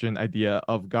Christian idea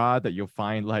of God that you'll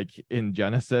find like in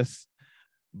Genesis.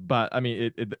 But I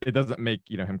mean, it doesn't make,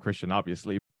 you know, him Christian,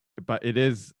 obviously, but it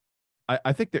is.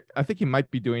 I think he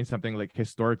might be doing something like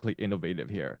historically innovative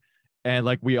here. And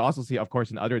like we also see, of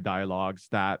course, in other dialogues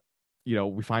that, you know,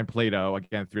 we find Plato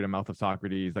again through the mouth of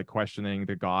Socrates, like questioning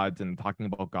the gods and talking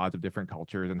about gods of different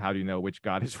cultures and how do you know which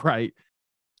god is right.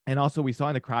 And also we saw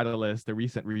in the Cratylus, the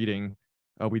recent reading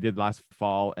we did last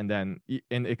fall, and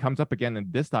it comes up again in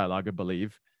this dialogue, I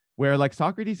believe, where like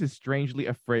Socrates is strangely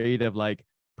afraid of like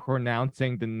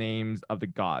pronouncing the names of the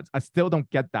gods. I still don't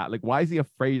get that. Like, why is he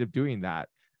afraid of doing that?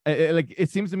 It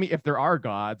seems to me if there are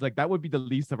gods, like that would be the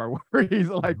least of our worries.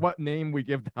 Like what name we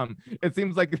give them. It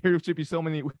seems like there should be so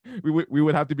many. We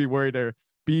would have to be worried or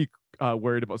be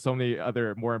worried about so many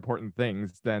other more important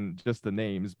things than just the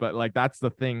names. But like that's the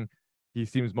thing he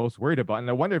seems most worried about. And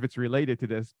I wonder if it's related to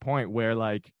this point where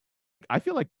like I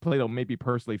feel like Plato maybe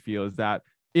personally feels that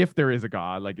if there is a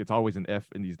god, like it's always an if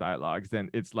in these dialogues, then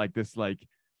it's like this like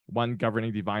one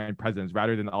governing divine presence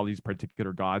rather than all these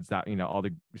particular gods that, you know, all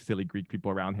the silly Greek people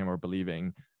around him are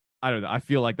believing. I don't know. I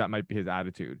feel like that might be his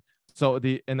attitude. So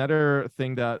another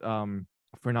thing that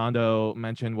Fernando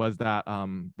mentioned was that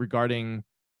regarding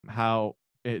how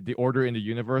the order in the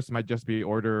universe might just be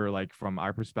order like from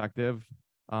our perspective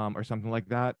or something like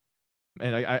that.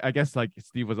 And I guess like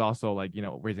Steve was also like, you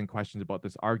know, raising questions about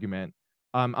this argument.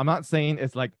 I'm not saying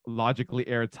it's like logically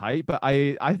airtight, but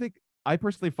I think I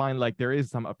personally find like there is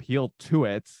some appeal to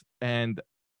it, and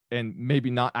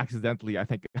maybe not accidentally. I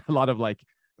think a lot of like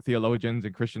theologians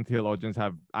and Christian theologians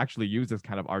have actually used this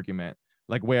kind of argument,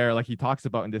 like where like he talks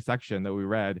about in this section that we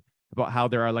read about how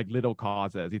there are like little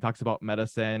causes. He talks about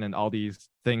medicine and all these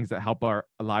things that help our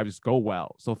lives go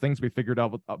well. So things we figured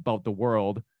out about the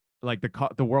world, like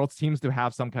the world seems to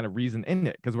have some kind of reason in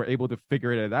it because we're able to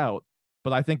figure it out.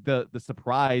 But I think the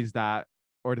surprise that,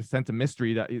 or the sense of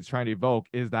mystery that he's trying to evoke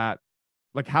is that,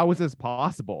 like, how is this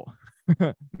possible?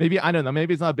 Maybe, I don't know,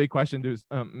 maybe it's not a big question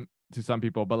to some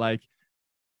people, but like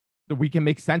that we can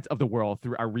make sense of the world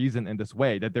through our reason in this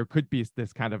way, that there could be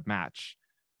this kind of match.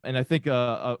 And I think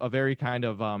a very kind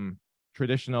of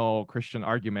traditional Christian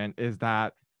argument is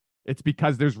that it's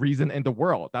because there's reason in the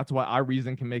world. That's why our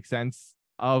reason can make sense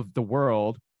of the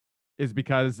world, is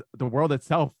because the world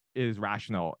itself is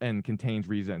rational and contains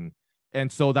reason.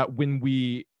 And so that when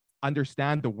we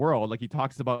understand the world, like he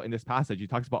talks about in this passage, he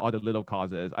talks about all the little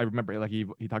causes. I remember like he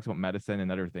talks about medicine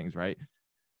and other things, right?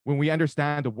 When we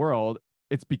understand the world,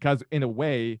 it's because in a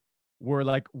way we're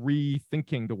like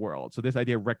rethinking the world. So this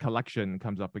idea of recollection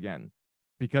comes up again,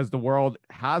 because the world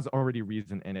has already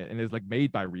reason in it and is like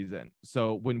made by reason.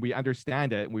 So when we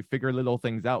understand it and we figure little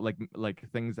things out, like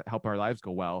things that help our lives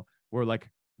go well, we're like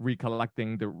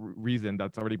recollecting the reason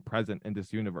that's already present in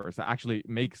this universe that actually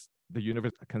makes the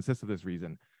universe consist of this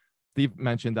reason. Steve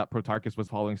mentioned that Protarchus was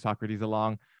following Socrates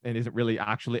along and isn't really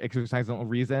actually exercising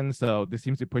reason. So this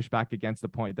seems to push back against the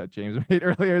point that James made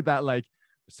earlier, that like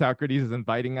Socrates is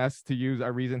inviting us to use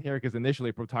our reason here, because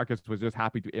initially Protarchus was just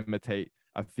happy to imitate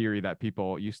a theory that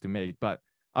people used to make. But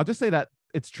I'll just say that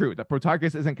it's true that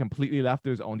Protarchus isn't completely left to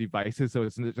his own devices. So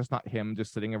it's just not him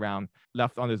just sitting around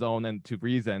left on his own and to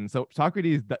reason. So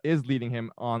Socrates is leading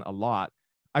him on a lot.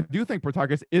 I do think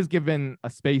Protarchus is given a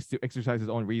space to exercise his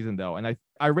own reason, though. And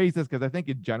I raise this because I think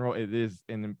in general, it is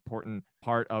an important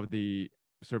part of the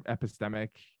sort of epistemic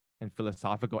and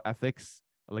philosophical ethics,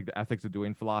 like the ethics of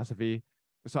doing philosophy.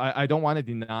 So I don't want to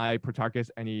deny Protarchus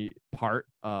any part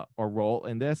or role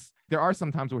in this. There are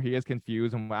some times where he is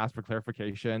confused and will ask for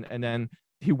clarification, and then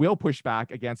he will push back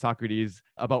against Socrates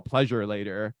about pleasure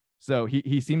later. So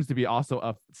he seems to be also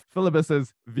of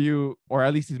Philebus's view, or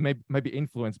at least he's might be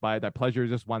influenced by it, that pleasure is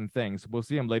just one thing. So we'll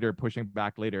see him later pushing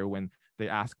back later when they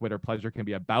ask whether pleasure can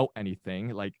be about anything,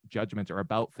 like judgments are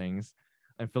about things.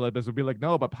 And Philebus would be like,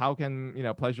 no, but how can,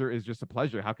 pleasure is just a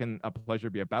pleasure. How can a pleasure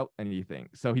be about anything?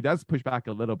 So he does push back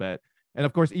a little bit. And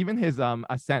of course, even his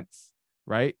assents,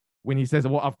 right? When he says,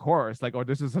 well, of course, like, oh,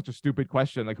 this is such a stupid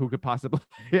question. Like, who could possibly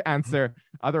answer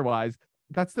otherwise?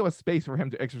 That's still a space for him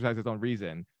to exercise his own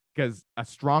reason, because a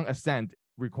strong assent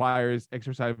requires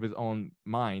exercise of his own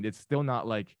mind. It's still not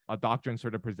like a doctrine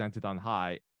sort of presented on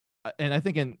high. And I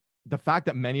think in the fact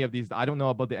that many of these, I don't know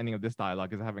about the ending of this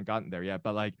dialogue because I haven't gotten there yet,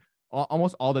 but like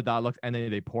almost all the dialogues end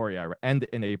in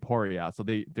aporia. So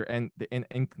they're end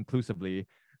inconclusively.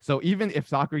 So even if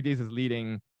Socrates is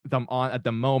leading them on at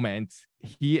the moment,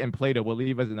 he and Plato will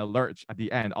leave us in a lurch at the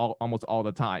end almost all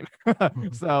the time.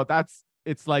 So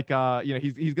it's like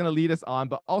he's going to lead us on,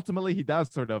 but ultimately he does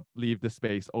sort of leave the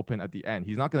space open at the end.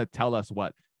 He's not going to tell us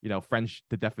what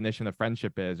the definition of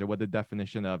friendship is, or what the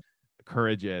definition of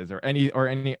courage is, or any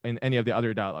in any of the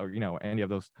other dialogue, any of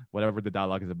those, whatever the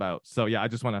dialogue is about. So yeah, I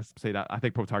just want to say that I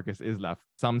think Protarchus is left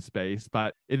some space,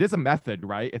 but it is a method,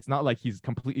 right? It's not like he's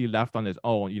completely left on his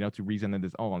own, to reason on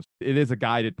his own. It is a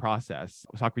guided process.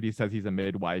 Socrates says he's a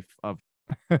midwife of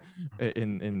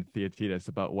in Theaetetus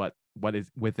about what is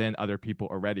within other people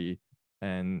already.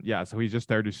 And yeah, so he's just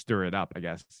there to stir it up, I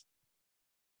guess.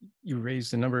 You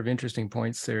raised a number of interesting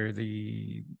points there.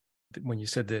 When you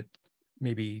said that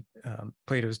maybe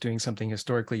Plato's doing something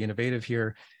historically innovative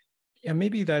here, yeah,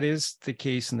 maybe that is the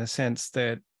case in the sense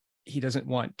that he doesn't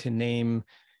want to name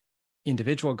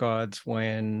individual gods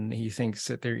when he thinks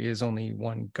that there is only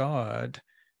one God.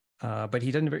 But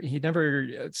he never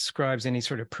ascribes any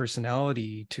sort of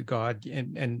personality to God.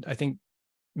 And I think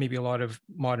maybe a lot of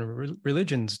modern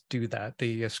religions do that.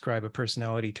 They ascribe a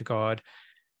personality to God,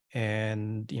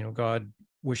 and, God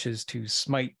wishes to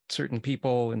smite certain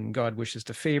people and God wishes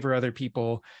to favor other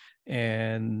people.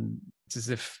 And it's as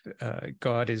if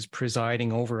God is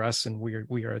presiding over us and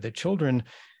we are the children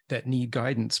that need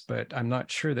guidance. But I'm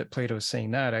not sure that Plato's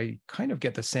saying that. I kind of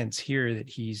get the sense here that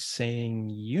he's saying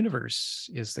universe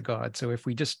is the God. So if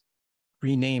we just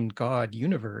renamed God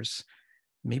universe,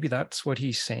 maybe that's what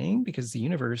he's saying, because the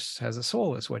universe has a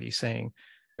soul is what he's saying.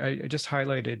 I just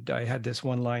highlighted, I had this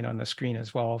one line on the screen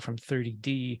as well from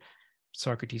 30D.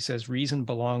 Socrates says, reason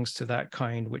belongs to that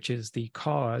kind which is the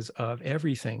cause of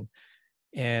everything.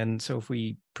 And so if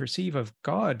we perceive of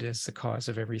God as the cause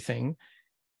of everything,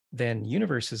 then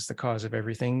universe is the cause of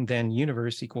everything, then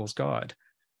universe equals God.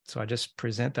 So I just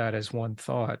present that as one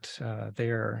thought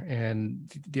there.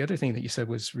 And the other thing that you said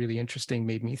was really interesting,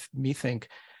 made me think,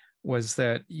 was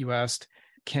that you asked,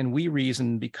 can we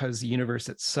reason because the universe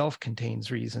itself contains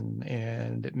reason?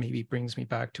 And it maybe brings me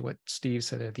back to what Steve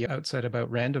said at the outset about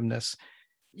randomness.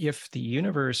 If the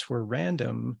universe were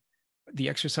random, the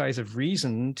exercise of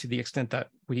reason, to the extent that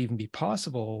would even be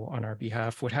possible on our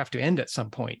behalf, would have to end at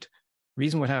some point.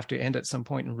 Reason would have to end at some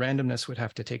point, and randomness would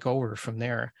have to take over from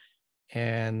there.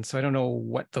 And so I don't know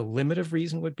what the limit of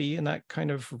reason would be in that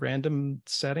kind of random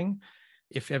setting,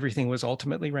 if everything was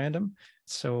ultimately random.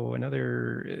 So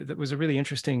that was a really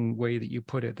interesting way that you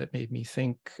put it, that made me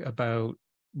think about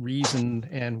reason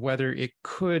and whether it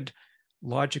could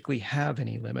logically have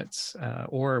any limits,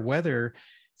 or whether,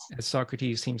 as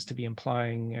Socrates seems to be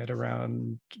implying at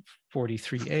around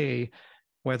 43a,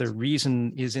 whether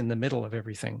reason is in the middle of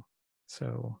everything.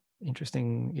 So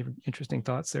interesting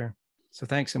thoughts there. So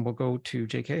thanks, and we'll go to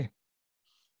JK.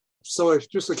 So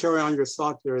just to carry on your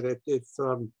thought there, that if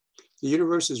the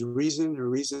universe is reason, and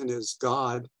reason is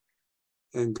God,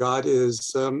 and God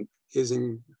is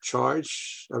in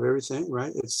charge of everything,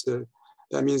 right?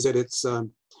 That means that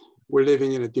we're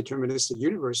living in a deterministic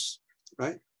universe,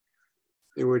 right?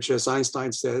 In which, as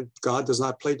Einstein said, God does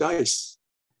not play dice.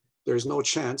 There's no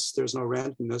chance, there's no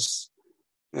randomness,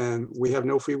 and we have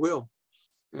no free will.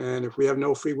 And if we have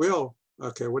no free will,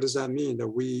 okay, what does that mean? That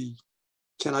we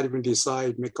cannot even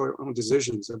make our own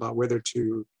decisions about whether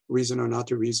to reason or not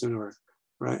to reason, or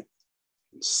right?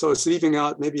 So it's leaving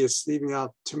out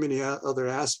too many other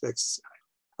aspects,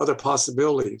 other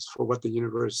possibilities for what the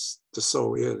universe, the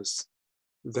soul is,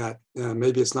 that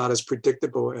maybe it's not as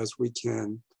predictable as we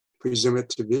can presume it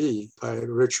to be by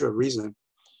virtue of reason,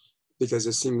 because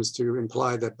it seems to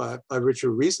imply that by virtue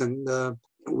of reason,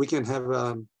 we can have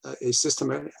a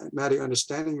systematic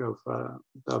understanding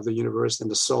of the universe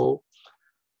and the soul,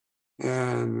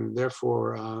 and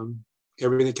therefore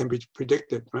everything can be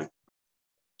predicted, right?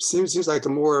 Seems like a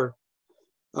more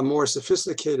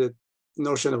sophisticated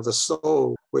notion of the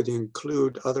soul would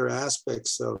include other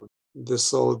aspects of the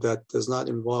soul that does not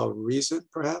involve reason,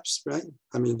 perhaps, right?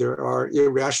 I mean, there are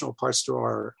irrational parts to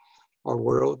our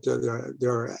world.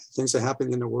 There are things that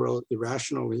happen in the world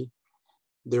irrationally.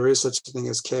 There is such a thing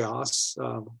as chaos.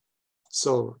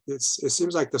 So it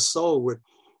seems like the soul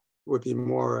would be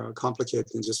more complicated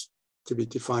than just to be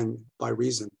defined by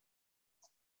reason.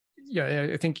 Yeah,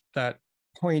 I think that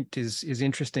point is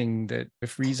interesting, that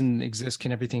if reason exists,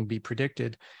 can everything be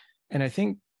predicted? And I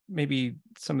think maybe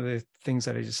some of the things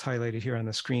that I just highlighted here on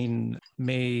the screen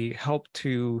may help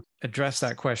to address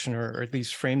that question, or at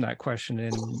least frame that question.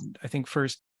 And I think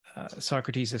first,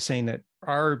 Socrates is saying that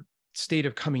our state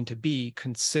of coming to be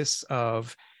consists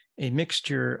of a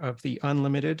mixture of the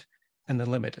unlimited and the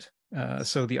limited.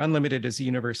 So the unlimited is the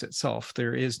universe itself.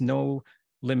 There is no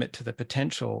limit to the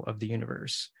potential of the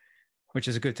universe, which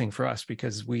is a good thing for us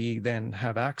because we then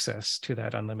have access to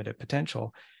that unlimited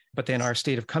potential. But then our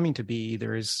state of coming to be,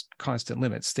 there is constant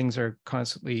limits. Things are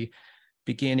constantly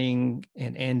beginning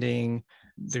and ending.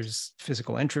 there's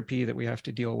physical entropy that we have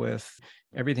to deal with.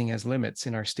 Everything has limits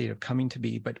in our state of coming to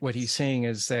be. But what he's saying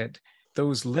is that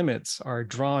those limits are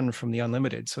drawn from the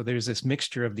unlimited. So there's this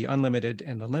mixture of the unlimited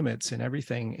and the limits in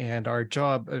everything. And our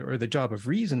job, or the job of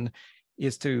reason,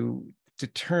 is to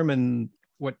determine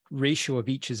what ratio of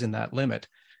each is in that limit,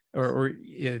 or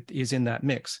it is in that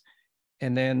mix.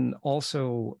 And then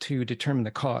also to determine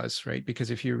the cause, right?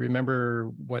 Because if you remember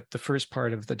what the first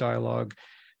part of the dialogue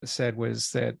said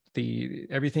was that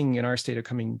everything in our state of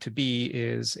coming to be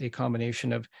is a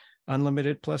combination of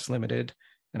unlimited plus limited.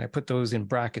 And I put those in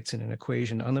brackets in an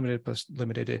equation: unlimited plus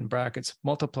limited in brackets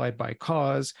multiplied by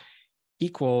cause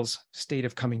equals state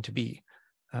of coming to be,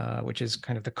 which is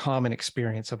kind of the common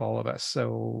experience of all of us.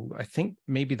 So I think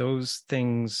maybe those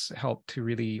things help to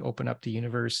really open up the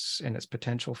universe and its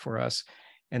potential for us.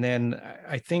 And then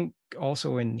I think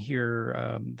also in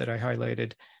here that I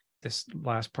highlighted this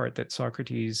last part, that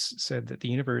Socrates said that the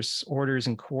universe orders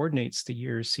and coordinates the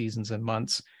years, seasons, and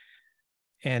months.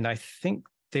 And I think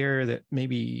there that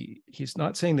maybe he's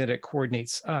not saying that it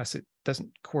coordinates us. It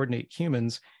doesn't coordinate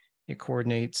humans. It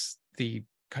coordinates the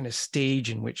kind of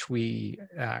stage in which we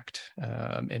act,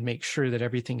 and make sure that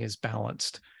everything is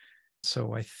balanced.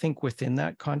 So I think within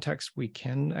that context, we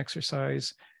can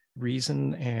exercise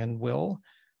reason and will,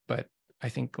 but I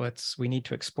think we need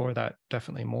to explore that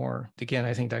definitely more. Again,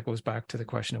 I think that goes back to the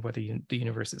question of whether the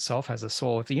universe itself has a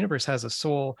soul. If the universe has a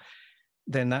soul,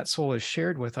 then that soul is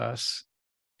shared with us,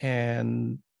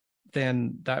 and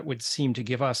then that would seem to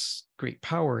give us great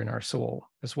power in our soul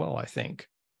as well, I think,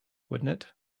 wouldn't it?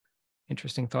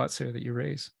 Interesting thoughts there that you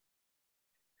raise.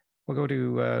 We'll go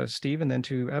to Steve and then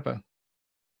to Eva.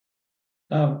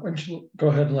 Why don't you go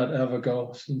ahead and let Eva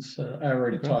go, since I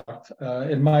already talked.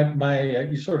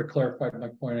 And you sort of clarified my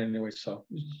point anyway, so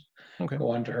okay.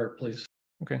 Go on to her, please.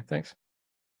 Okay, thanks.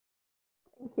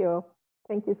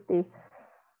 Thank you, Steve.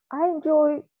 I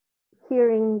enjoy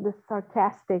hearing the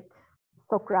sarcastic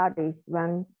Socrates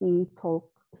when he's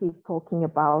talking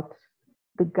about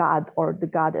the god or the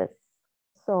goddess.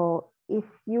 So if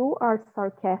you are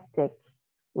sarcastic,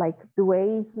 like the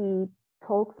way he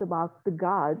talks about the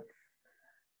gods,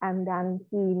 and then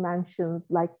he mentions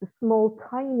like the small,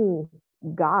 tiny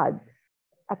gods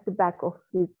at the back of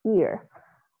his ear,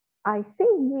 I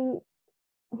think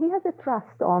he has a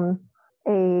trust on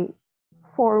a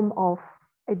form of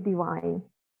a divine,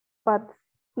 but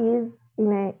he's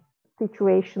in a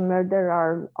situation where there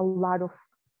are a lot of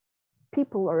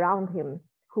people around him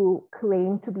who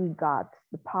claim to be God,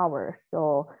 the power.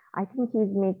 So I think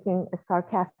he's making a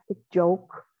sarcastic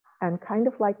joke and kind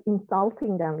of like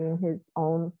insulting them in his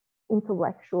own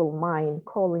intellectual mind,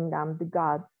 calling them the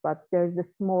gods. But there's a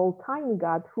small, tiny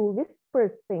God who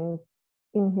whispers things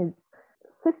in his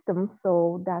system.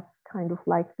 So that's kind of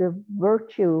like the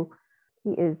virtue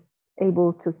he is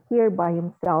able to hear by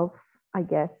himself, I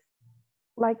guess.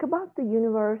 Like about the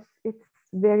universe, it's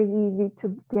very easy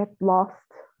to get lost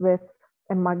with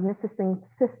a magnificent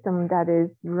system that is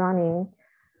running.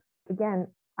 Again,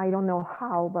 I don't know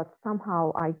how, but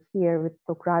somehow I hear with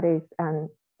Socrates and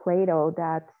Plato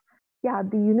that, yeah,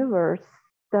 the universe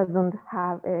doesn't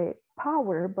have a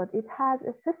power, but it has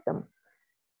a system.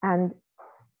 And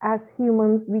as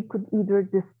humans, we could either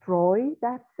destroy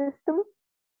that system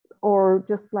or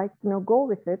just like, go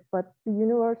with it, but the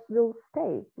universe will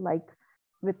stay. Like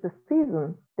with the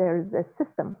seasons, there's a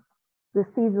system. The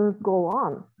seasons go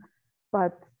on,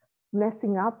 but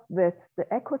messing up with the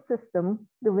ecosystem,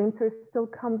 the winter still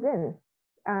comes in.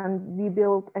 And we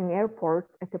built an airport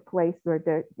at a place where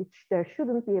there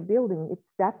shouldn't be a building.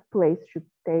 That place should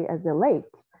stay as a lake.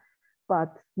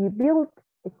 But we built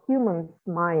a human's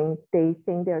mind. They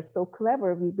think they're so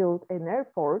clever. We built an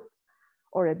airport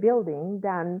or a building,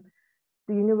 then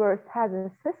the universe has a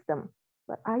system.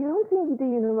 But I don't think the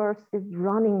universe is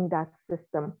running that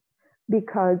system,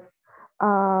 because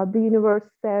the universe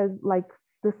says, like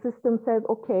the system says,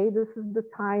 okay, this is the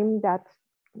time that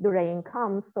the rain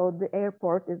comes, so the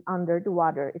airport is under the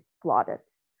water, it's flooded.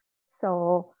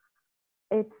 So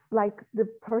it's like the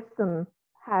person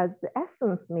has the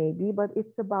essence maybe, but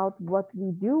it's about what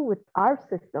we do with our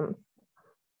systems.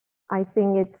 I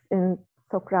think it's in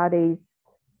Socrates'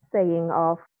 saying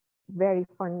of very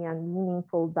funny and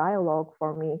meaningful dialogue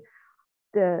for me.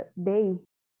 The day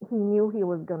he knew he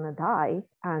was gonna die,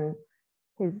 and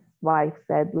his wife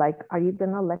said, like, are you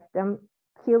gonna let them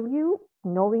kill you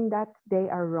knowing that they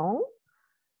are wrong?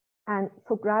 And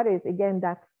Socrates, again,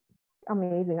 that's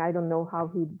amazing. I don't know how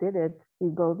he did it. He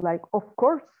goes like, of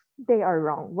course they are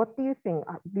wrong. What do you think?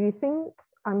 Do you think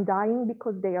I'm dying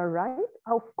because they are right?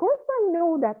 Of course I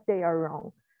know that they are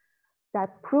wrong.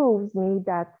 That proves me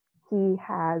that he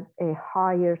has a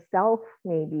higher self,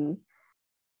 maybe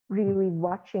really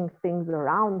watching things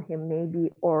around him,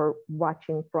 maybe, or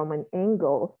watching from an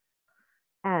angle.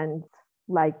 And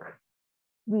like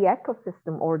the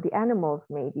ecosystem or the animals,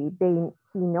 maybe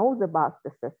he knows about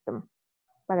the system,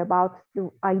 but about the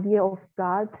idea of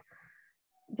God,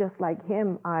 just like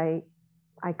him, I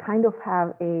kind of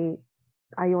have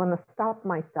I want to stop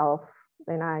myself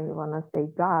when I want to say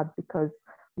God, because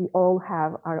we all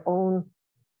have our own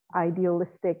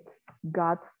idealistic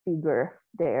God figure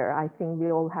there. I think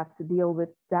we all have to deal with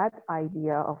that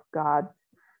idea of God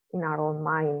in our own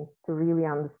mind to really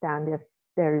understand if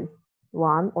there is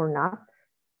one or not.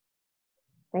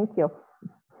 Thank you.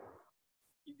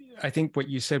 I think what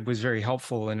you said was very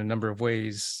helpful in a number of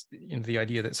ways. The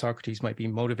idea that Socrates might be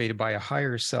motivated by a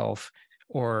higher self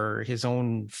or his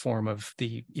own form of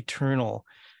the eternal,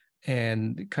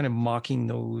 and kind of mocking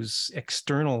those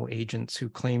external agents who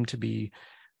claim to be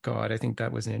God. I think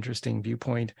that was an interesting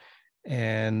viewpoint.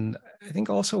 And I think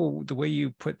also the way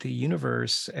you put the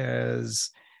universe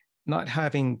as not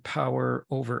having power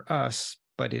over us,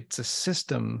 but it's a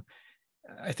system.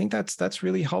 I think that's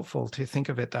really helpful to think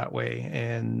of it that way.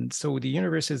 And so the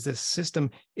universe is this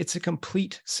system. It's a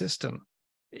complete system.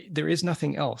 There is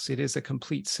nothing else. It is a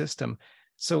complete system.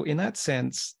 So in that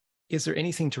sense, is there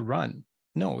anything to run?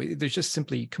 No, there's just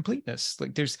simply completeness.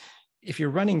 Like if you're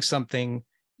running something,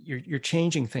 you're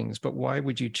changing things, but why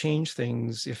would you change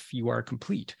things if you are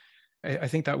complete? I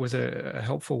think that was a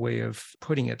helpful way of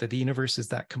putting it, that the universe is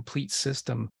that complete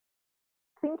system.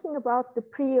 Thinking about the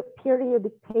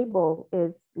periodic table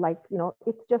is like,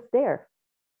 it's just there.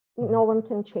 No one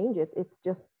can change it. It's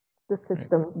just the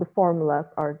system, right. The formulas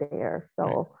are there.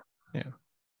 So right.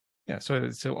 Yeah.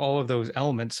 So all of those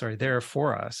elements are there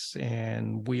for us,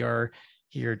 and we are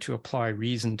here to apply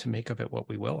reason to make of it what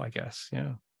we will, I guess.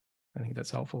 Yeah. I think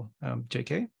that's helpful.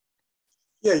 JK?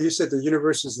 Yeah, you said the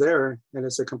universe is there and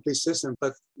it's a complete system,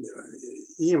 but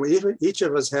each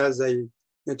of us has a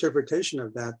interpretation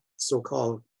of that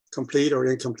so-called complete or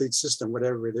incomplete system,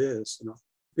 whatever it is,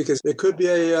 because it could be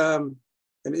an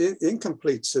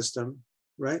incomplete system,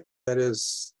 right? That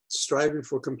is striving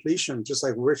for completion, just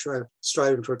like we're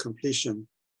striving for completion,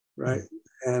 right?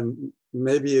 Mm-hmm. And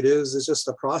maybe it's just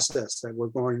a process that we're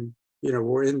going,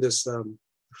 we're in this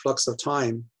flux of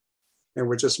time, and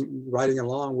we're just riding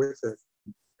along with it.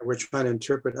 And we're trying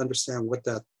to understand what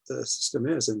that system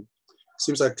is. And it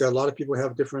seems like a lot of people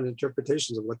have different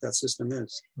interpretations of what that system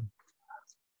is.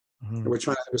 Mm-hmm. And we're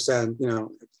trying to understand,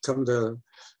 come to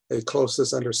a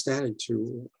closest understanding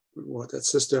to what that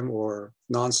system or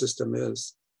non-system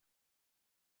is.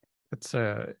 That's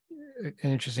an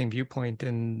interesting viewpoint.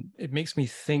 And it makes me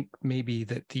think maybe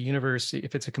that the universe,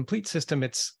 if it's a complete system,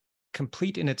 it's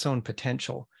complete in its own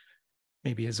potential,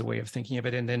 maybe is a way of thinking of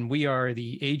it. And then we are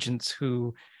the agents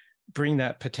who bring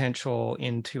that potential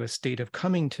into a state of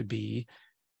coming to be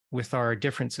with our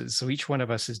differences. So each one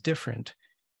of us is different.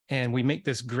 And we make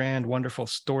this grand, wonderful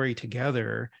story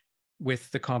together with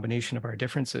the combination of our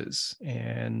differences.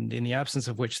 And in the absence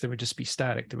of which there would just be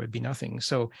static, there would be nothing.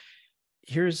 So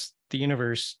here's the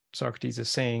universe, Socrates is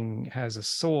saying, has a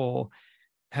soul,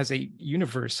 has a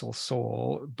universal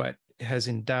soul, but has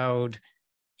endowed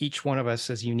each one of us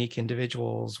as unique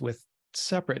individuals with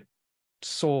separate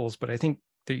souls. But I think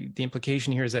the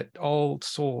implication here is that all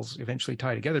souls eventually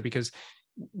tie together, because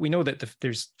we know that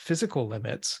there's physical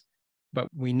limits, but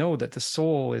we know that the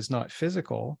soul is not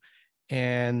physical.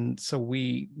 And so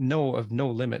we know of no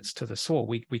limits to the soul.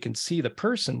 We can see the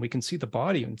person, we can see the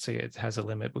body and say it has a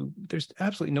limit, but there's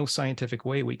absolutely no scientific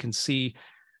way we can see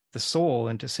the soul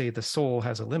and to say the soul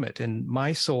has a limit. And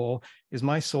my soul, is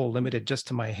my soul limited just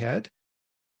to my head?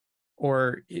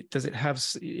 Or does it have,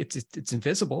 it's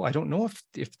invisible. I don't know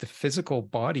if the physical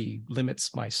body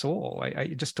limits my soul. I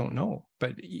just don't know.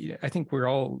 But I think we're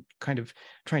all kind of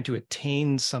trying to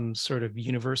attain some sort of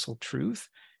universal truth.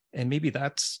 And maybe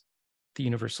that's the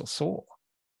universal soul.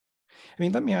 I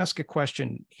mean, let me ask a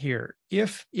question here.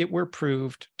 If it were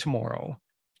proved tomorrow,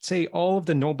 say all of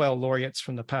the Nobel laureates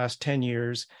from the past 10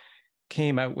 years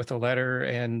came out with a letter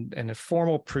and a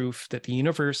formal proof that the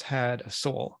universe had a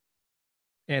soul,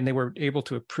 and they were able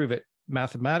to prove it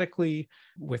mathematically,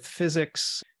 with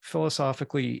physics,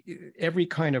 philosophically, every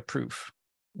kind of proof,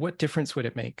 what difference would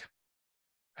it make?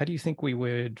 How do you think we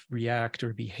would react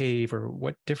or behave, or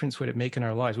what difference would it make in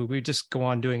our lives? Would we just go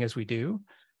on doing as we do?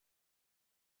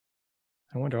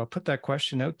 I wonder, I'll put that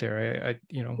question out there.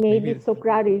 Maybe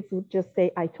Socrates would just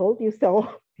say, I told you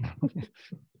so.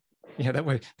 Yeah,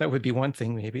 that would be one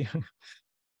thing, maybe.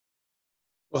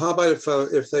 Well, how about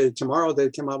if tomorrow they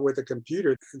come up with a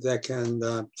computer that can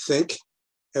think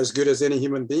as good as any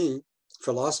human being,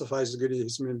 philosophize as good as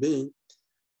a human being.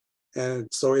 And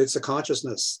so it's a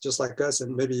consciousness just like us,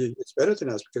 and maybe it's better than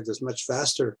us because it's much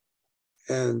faster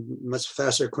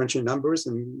crunching numbers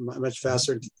and much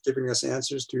faster giving us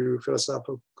answers to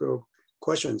philosophical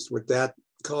questions. Would that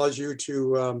cause you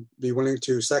to be willing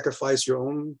to sacrifice your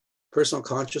own personal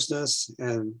consciousness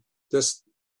and just,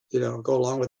 go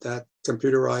along with that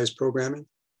computerized programming?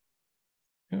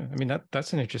 Yeah, I mean,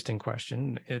 that's an interesting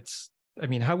question.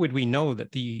 How would we know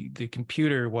that the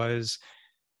computer was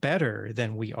better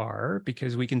than we are?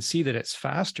 Because we can see that it's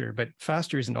faster, but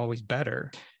faster isn't always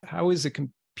better. How is the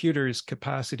computer's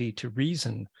capacity to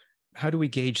reason? How do we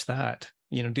gauge that?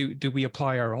 Do we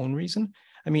apply our own reason?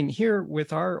 I mean, here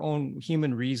with our own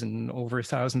human reason over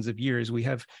thousands of years, we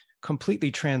have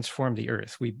completely transformed the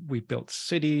earth. We've built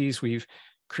cities, we've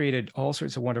created all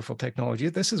sorts of wonderful technology.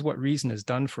 This is what reason has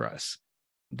done for us.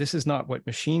 This is not what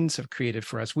machines have created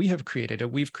for us. We have created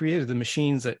it. We've created the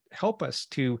machines that help us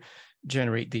to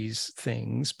generate these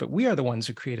things, but we are the ones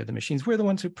who created the machines. We're the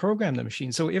ones who program the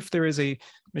machines. So if there is a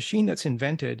machine that's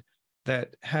invented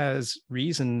that has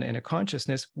reason and a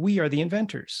consciousness, we are the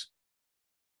inventors.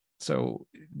 So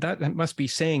that must be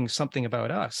saying something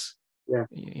about us. Yeah.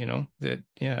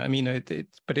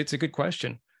 But it's a good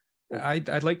question.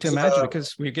 I'd like to imagine,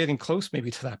 because we're getting close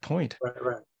maybe to that point.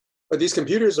 Right. But these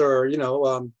computers are,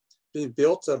 being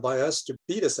built by us to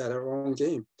beat us at our own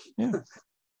game. Yeah.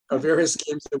 Various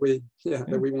games that we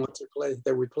want to play,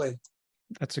 that we play.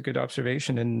 That's a good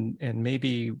observation. And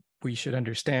maybe we should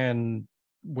understand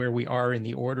where we are in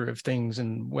the order of things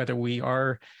and whether we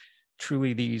are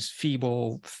truly these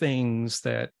feeble things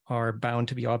that are bound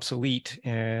to be obsolete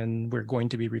and we're going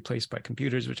to be replaced by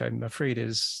computers, which I'm afraid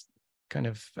is kind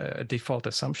of a default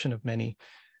assumption of many.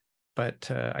 But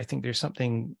I think there's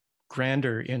something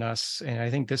grander in us. And I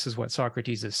think this is what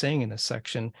Socrates is saying in this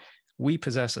section. We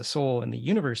possess a soul and the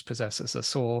universe possesses a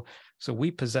soul. So we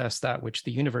possess that which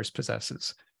the universe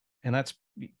possesses. And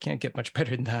you can't get much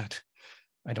better than that,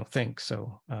 I don't think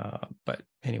so. But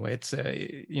anyway, it's,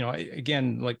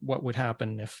 again, like what would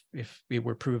happen if it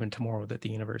were proven tomorrow that the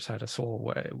universe had a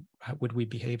soul? How would we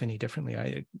behave any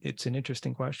differently? It's an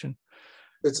interesting question.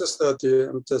 It's just that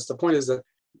the point is that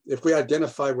if we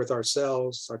identify with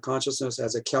ourselves, our consciousness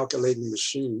as a calculating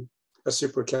machine, a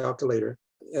super calculator,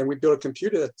 and we build a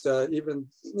computer that even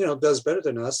does better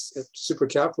than us at super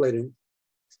calculating,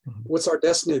 what's our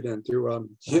destiny then? To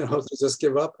to just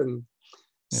give up and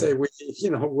say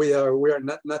we are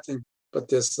nothing but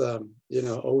this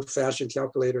old-fashioned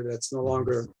calculator that's no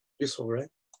longer useful, right?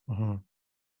 Mm-hmm.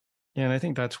 Yeah, and I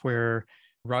think that's where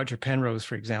Roger Penrose,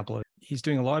 for example, he's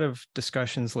doing a lot of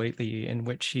discussions lately in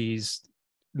which he's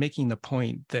making the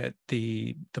point that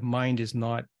the mind is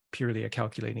not purely a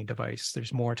calculating device.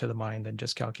 There's more to the mind than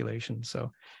just calculation.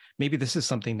 So maybe this is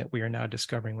something that we are now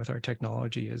discovering with our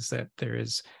technology, is that there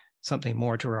is something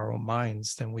more to our own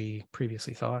minds than we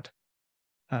previously thought.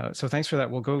 So thanks for that.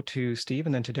 We'll go to Steve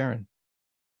and then to Darren.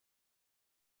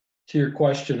 To your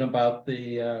question about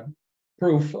the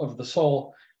proof of the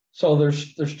soul. So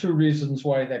there's two reasons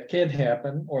why that can't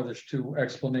happen, or there's two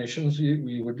explanations.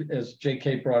 We would, as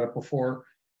JK brought up before,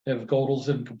 have Gödel's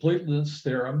incompleteness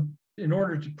theorem. In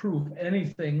order to prove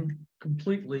anything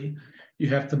completely, you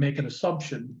have to make an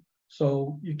assumption.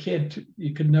 So you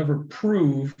can never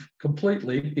prove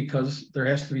completely because there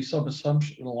has to be some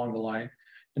assumption along the line.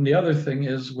 And the other thing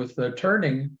is with the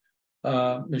Turing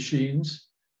machines,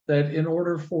 that in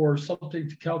order for something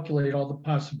to calculate all the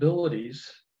possibilities,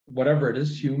 whatever it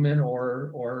is, human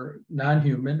or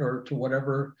non-human, or to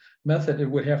whatever method, it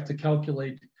would have to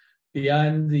calculate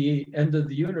beyond the end of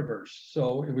the universe.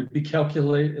 So it would be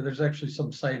calculated. There's actually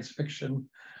some science fiction,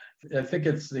 I think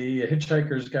it's the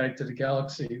Hitchhiker's Guide to the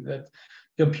Galaxy, that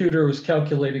the computer was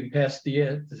calculating past the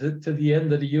end, to the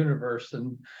end of the universe,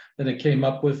 and then it came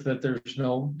up with that there's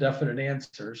no definite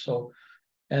answer. So,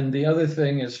 and the other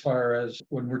thing, as far as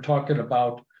when we're talking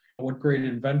about what great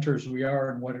inventors we are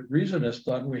and what reason has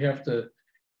done, we have to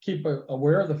keep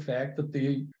aware of the fact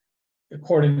that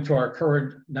according to our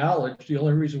current knowledge, the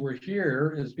only reason we're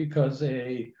here is because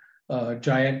a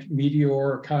giant meteor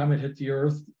or comet hit the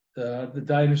Earth. The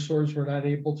dinosaurs were not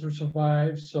able to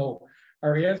survive. So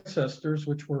our ancestors,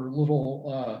 which were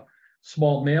little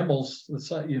small mammals,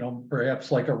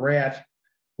 perhaps like a rat,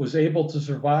 was able to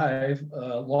survive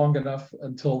long enough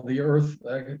until the Earth,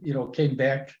 came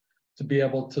back to be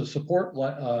able to support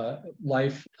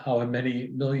life, how many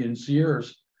millions of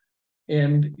years.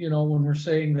 And, when we're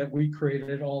saying that we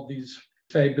created all these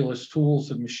fabulous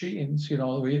tools and machines,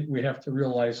 we have to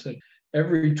realize that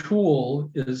every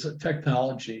tool is a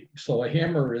technology. So a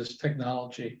hammer is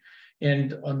technology.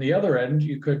 And on the other end,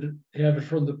 you could have it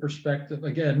from the perspective,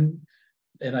 again,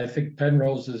 and I think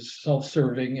Penrose is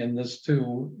self-serving in this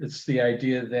too. It's the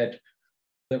idea that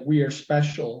we are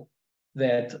special,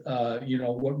 that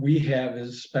what we have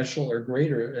is special or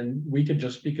greater, and we could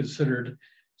just be considered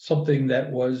something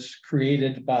that was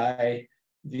created by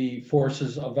the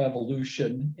forces of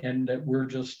evolution, and that we're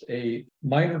just a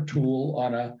minor tool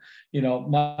on a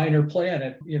minor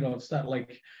planet. It's not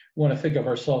like we want to think of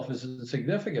ourselves as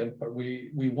insignificant, but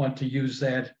we want to use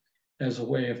that as a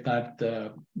way of not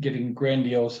getting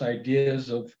grandiose ideas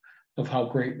of how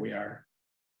great we are.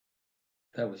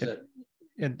 That was it.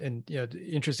 And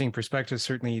interesting perspective.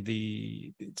 Certainly,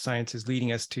 the science is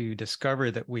leading us to discover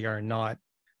that we are not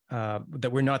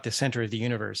that we're not the center of the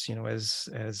universe.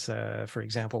 As for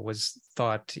example, was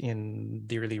thought in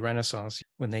the early Renaissance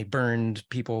when they burned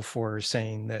people for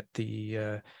saying that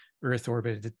the Earth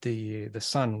orbited the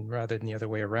sun rather than the other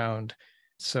way around.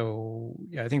 So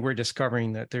I think we're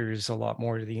discovering that there's a lot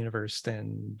more to the universe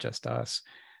than just us.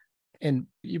 And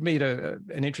you made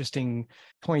an interesting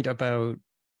point about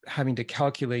having to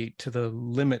calculate to the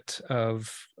limit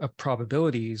of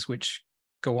probabilities, which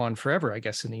go on forever, I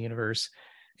guess, in the universe.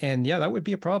 And yeah, that would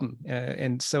be a problem.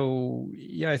 And so,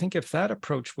 I think if that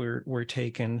approach were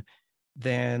taken,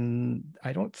 then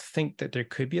I don't think that there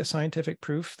could be a scientific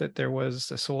proof that there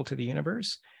was a soul to the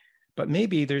universe. But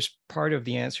maybe there's part of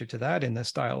the answer to that in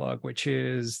this dialogue, which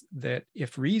is that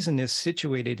if reason is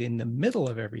situated in the middle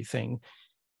of everything,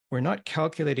 we're not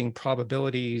calculating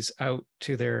probabilities out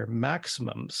to their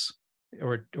maximums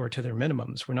or to their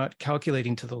minimums. We're not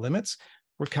calculating to the limits.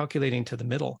 We're calculating to the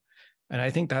middle. And I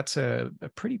think that's a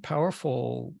pretty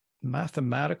powerful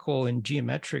mathematical and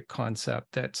geometric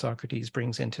concept that Socrates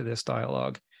brings into this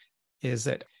dialogue, is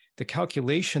that the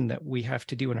calculation that we have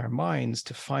to do in our minds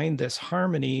to find this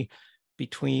harmony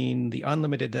between the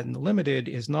unlimited and the limited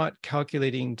is not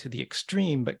calculating to the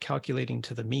extreme, but calculating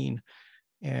to the mean.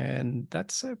 And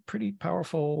that's a pretty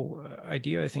powerful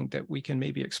idea, I think, that we can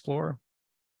maybe explore.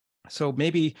 So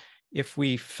maybe if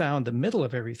we found the middle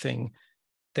of everything,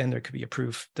 then there could be a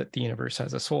proof that the universe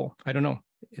has a soul. I don't know.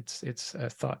 It's a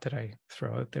thought that I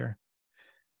throw out there.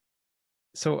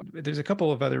 So there's a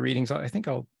couple of other readings. I think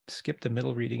I'll skip the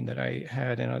middle reading that I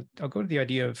had, and I'll go to the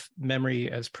idea of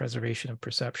memory as preservation of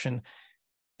perception.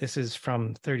 This is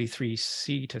from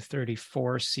 33C to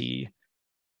 34C.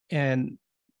 And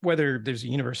whether there's a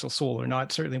universal soul or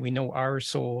not, certainly we know our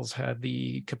souls have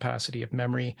the capacity of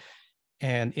memory.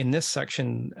 And in this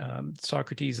section,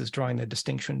 Socrates is drawing the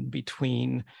distinction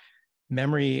between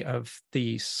memory of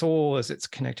the soul as it's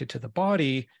connected to the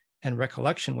body and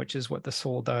recollection, which is what the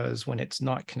soul does when it's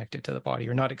not connected to the body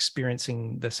or not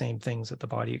experiencing the same things that the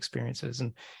body experiences.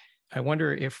 And I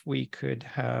wonder if we could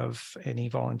have any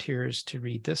volunteers to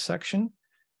read this section.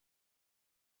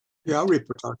 Yeah, I'll read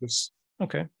Protarchus.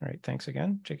 Okay, all right, thanks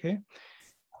again, JK.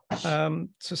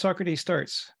 So Socrates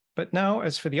starts, "But now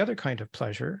as for the other kind of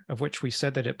pleasure, of which we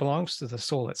said that it belongs to the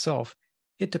soul itself,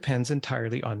 it depends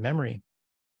entirely on memory."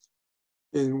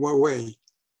 In what way?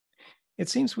 It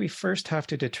seems we first have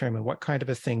to determine what kind of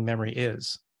a thing memory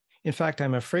is. In fact,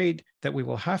 I'm afraid that we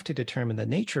will have to determine the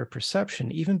nature of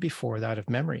perception even before that of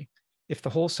memory, if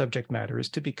the whole subject matter is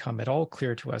to become at all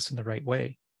clear to us in the right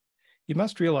way. You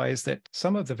must realize that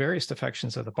some of the various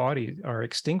affections of the body are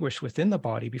extinguished within the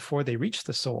body before they reach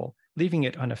the soul, leaving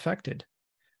it unaffected.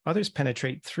 Others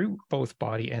penetrate through both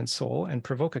body and soul and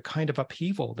provoke a kind of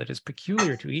upheaval that is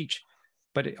peculiar to each,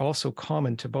 but also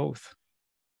common to both.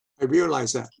 I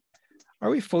realize that. Are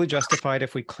we fully justified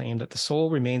if we claim that the soul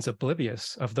remains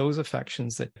oblivious of those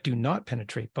affections that do not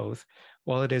penetrate both,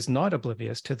 while it is not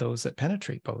oblivious to those that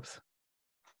penetrate both?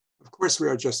 Of course we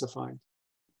are justified.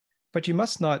 But you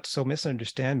must not so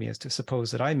misunderstand me as to suppose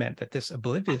that I meant that this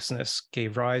obliviousness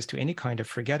gave rise to any kind of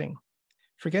forgetting.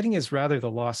 Forgetting is rather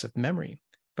the loss of memory,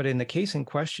 but in the case in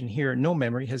question here, no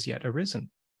memory has yet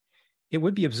arisen. It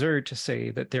would be absurd to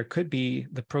say that there could be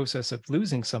the process of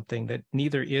losing something that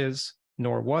neither is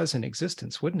nor was in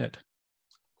existence, wouldn't it?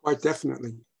 Quite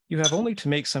definitely. You have only to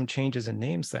make some changes in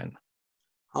names then.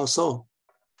 How so?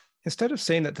 Instead of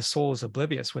saying that the soul is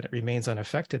oblivious when it remains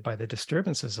unaffected by the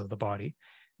disturbances of the body,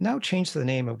 now change the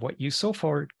name of what you so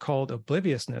far called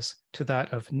obliviousness to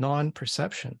that of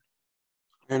non-perception.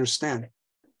 I understand.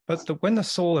 But when the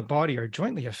soul and body are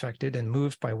jointly affected and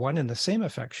moved by one and the same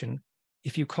affection,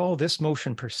 if you call this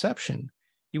motion perception,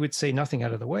 you would say nothing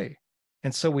out of the way.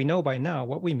 And so we know by now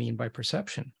what we mean by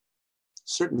perception.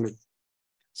 Certainly.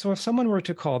 So if someone were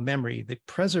to call memory the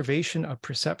preservation of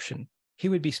perception, he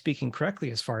would be speaking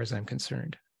correctly as far as I'm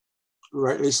concerned.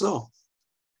 Rightly so.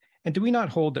 And do we not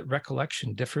hold that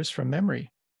recollection differs from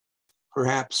memory?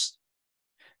 Perhaps.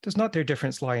 Does not their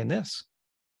difference lie in this?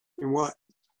 In what?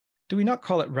 Do we not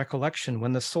call it recollection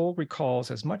when the soul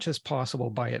recalls as much as possible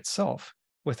by itself,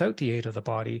 without the aid of the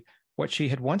body, what she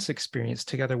had once experienced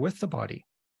together with the body?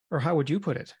 Or how would you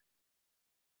put it?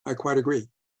 I quite agree.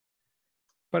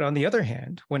 But on the other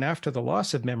hand, when after the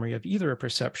loss of memory of either a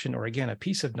perception or again a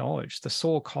piece of knowledge, the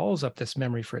soul calls up this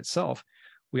memory for itself,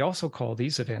 we also call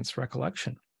these events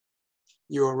recollection.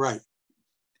 You are right.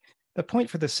 The point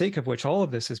for the sake of which all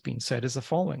of this is being said is the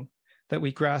following: that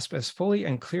we grasp as fully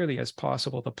and clearly as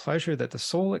possible the pleasure that the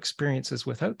soul experiences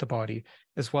without the body,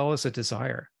 as well as a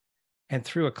desire. And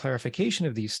through a clarification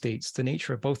of these states, the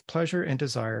nature of both pleasure and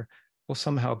desire will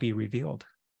somehow be revealed.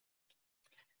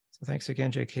 So thanks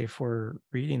again, JK, for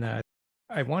reading that.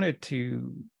 I wanted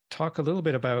to talk a little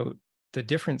bit about the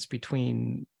difference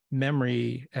between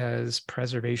memory as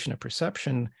preservation of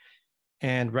perception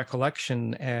and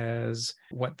recollection as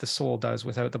what the soul does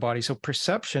without the body. So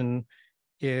perception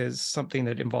is something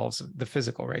that involves the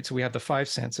physical, right? So we have the five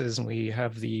senses and we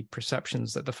have the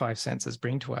perceptions that the five senses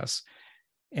bring to us.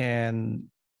 And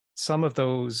some of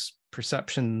those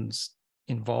perceptions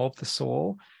involve the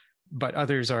soul, but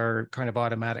others are kind of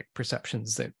automatic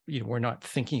perceptions that, we're not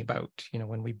thinking about.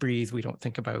 When we breathe, we don't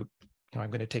think about, I'm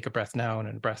going to take a breath now and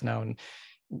a breath now, and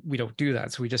we don't do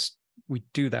that. So we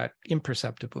do that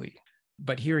imperceptibly.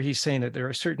 But here he's saying that there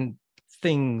are certain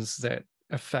things that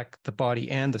affect the body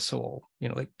and the soul.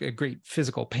 Like a great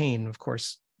physical pain, of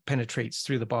course, penetrates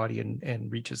through the body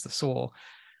and reaches the soul.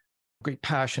 Great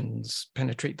passions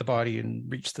penetrate the body and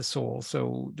reach the soul.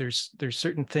 So there's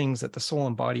certain things that the soul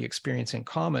and body experience in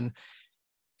common.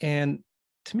 And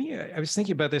to me, I was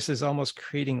thinking about this as almost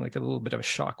creating like a little bit of a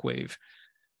shock wave.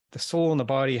 The soul and the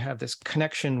body have this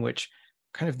connection which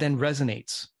kind of then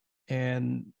resonates.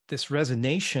 And this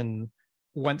resonation,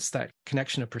 once that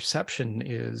connection of perception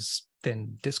is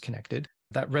then disconnected,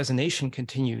 that resonation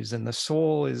continues, and the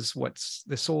soul is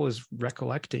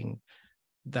recollecting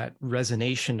that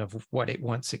resonation of what it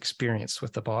once experienced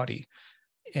with the body.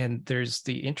 And there's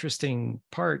the interesting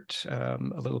part a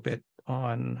little bit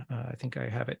on, I think I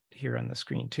have it here on the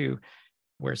screen too,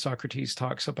 where Socrates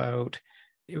talks about,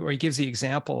 or he gives the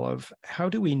example of how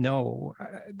do we know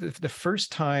the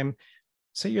first time,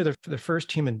 say you're the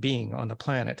first human being on the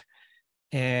planet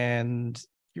and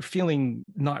you're feeling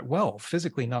not well,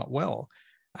 physically not well.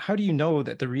 How do you know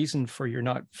that the reason for your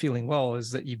not feeling well is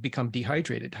that you've become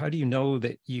dehydrated? How do you know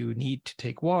that you need to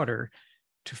take water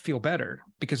to feel better?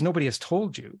 Because nobody has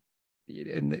told you.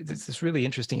 And it's this really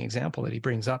interesting example that he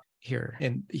brings up here.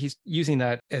 And he's using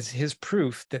that as his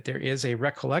proof that there is a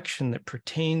recollection that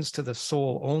pertains to the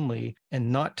soul only and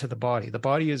not to the body. The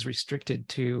body is restricted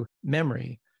to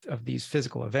memory of these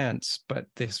physical events, but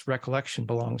this recollection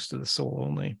belongs to the soul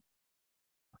only.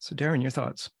 So Darren, your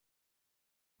thoughts?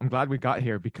 I'm glad we got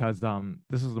here because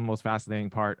this is the most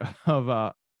fascinating part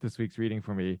of this week's reading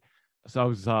for me. So I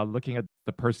was looking at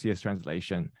the Perseus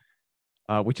translation,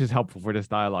 which is helpful for this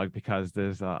dialogue because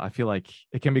there's I feel like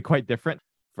it can be quite different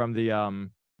from the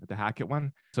Hackett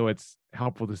one. So it's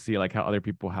helpful to see like how other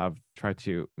people have tried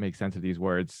to make sense of these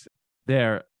words.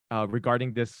 There,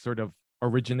 regarding this sort of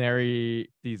originary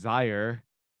desire,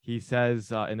 he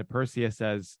says in the Perseus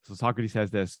says, so Socrates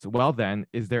says this, well then,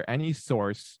 is there any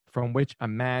source from which a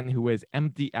man who is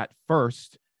empty at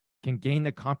first can gain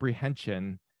a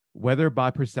comprehension, whether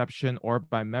by perception or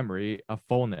by memory, of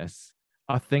fullness,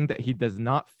 a thing that he does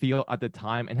not feel at the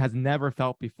time and has never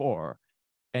felt before?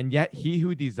 And yet he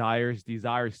who desires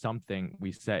something,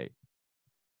 we say.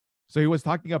 So he was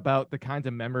talking about the kinds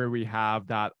of memory we have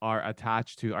that are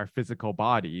attached to our physical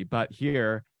body. But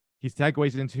here he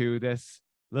segues into this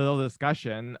little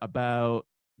discussion about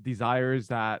desires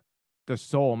that the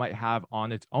soul might have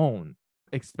on its own,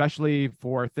 especially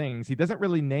for things. He doesn't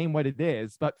really name what it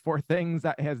is, but for things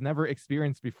that it has never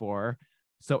experienced before.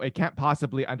 So it can't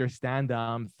possibly understand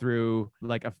them through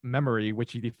like a memory,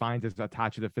 which he defines as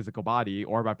attached to the physical body,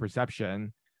 or by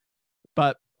perception.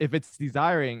 But if it's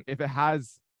desiring, if it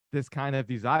has this kind of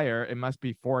desire, it must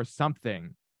be for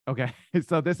something. Okay.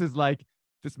 So this is like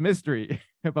this mystery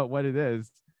about what it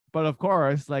is. But of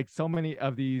course, like so many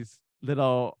of these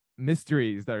little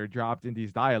mysteries that are dropped in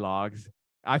these dialogues,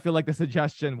 I feel like the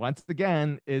suggestion, once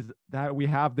again, is that we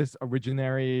have this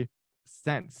originary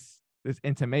sense, this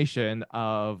intimation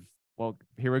of, well,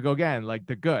 here we go again, like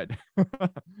the good.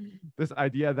 This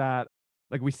idea that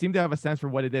like we seem to have a sense for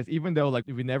what it is, even though like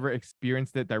we never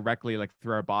experienced it directly, like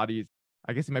through our bodies.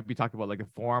 I guess you might be talking about like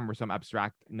a form or some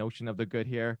abstract notion of the good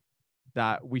here,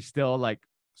 that we still like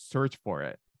search for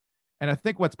it. And I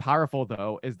think what's powerful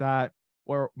though is that,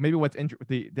 or maybe what's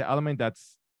the element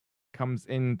that's comes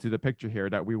into the picture here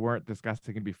that we weren't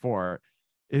discussing before,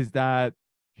 is that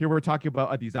here we're talking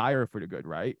about a desire for the good,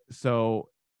 right? So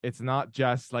it's not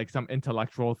just like some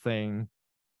intellectual thing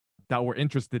that we're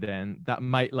interested in that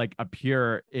might like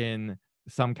appear in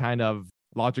some kind of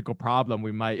logical problem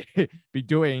we might be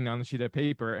doing on a sheet of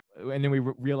paper. And then we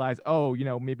realize, oh,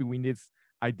 maybe we need this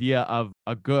idea of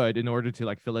a good in order to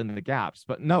like fill in the gaps.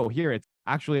 But no, here it's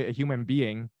actually a human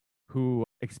being who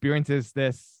experiences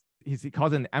this. He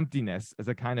calls it an emptiness as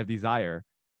a kind of desire.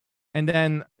 And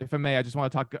then, if I may, I just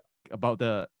want to talk about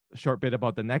the short bit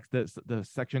about the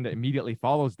section that immediately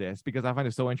follows this, because I find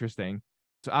it so interesting.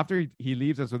 So after he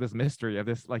leaves us with this mystery of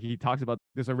this, like he talks about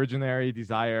this originary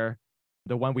desire,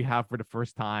 the one we have for the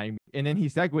first time, and then he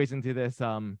segues into this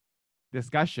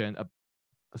discussion of,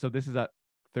 so this is at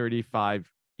 35e.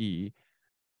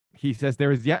 He says,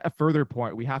 there is yet a further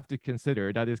point we have to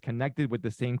consider that is connected with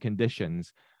the same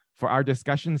conditions, for our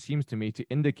discussion seems to me to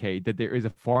indicate that there is a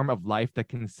form of life that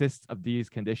consists of these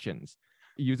conditions.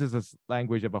 He uses this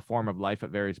language of a form of life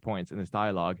at various points in this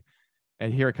dialogue,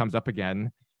 and here it comes up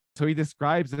again. So he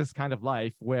describes this kind of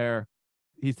life where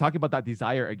he's talking about that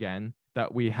desire again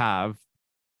that we have,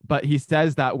 but he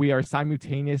says that we are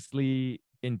simultaneously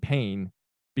in pain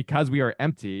because we are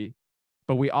empty,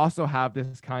 but we also have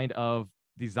this kind of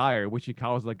desire, which he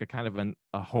calls like a kind of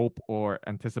a hope or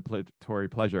anticipatory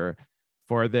pleasure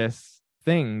for this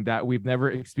thing that we've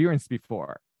never experienced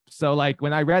before. So like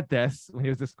when I read this, when he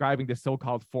was describing this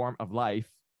so-called form of life,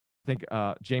 I think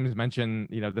James mentioned,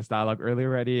 this dialogue earlier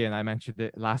already, and I mentioned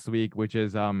it last week, which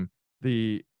is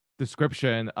the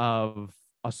description of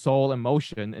a soul in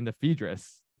motion in the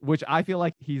Phaedrus, which I feel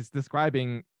like he's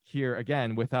describing here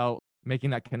again without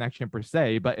making that connection per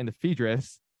se. But in the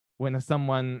Phaedrus, when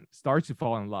someone starts to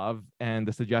fall in love, and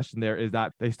the suggestion there is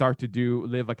that they start to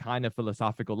live a kind of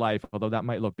philosophical life, although that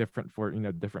might look different for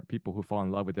different people who fall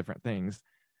in love with different things,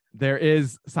 there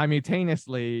is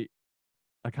simultaneously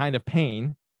a kind of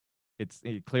pain. It's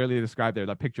clearly described there.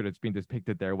 The picture that's being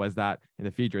depicted there was that in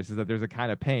the Phaedrus is that there's a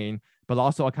kind of pain, but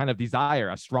also a kind of desire,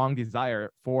 a strong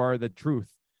desire for the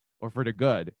truth or for the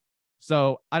good.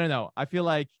 So I don't know. I feel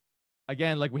like,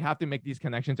 again, like we have to make these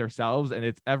connections ourselves, and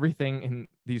it's everything in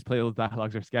these Plato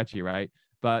dialogues are sketchy, right?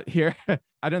 But here,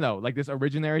 I don't know, like this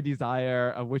originary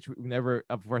desire of which for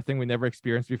a thing we never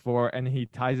experienced before, and he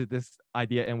ties this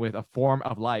idea in with a form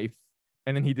of life.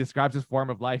 And then he describes this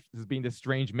form of life as being this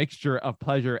strange mixture of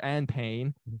pleasure and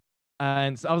pain.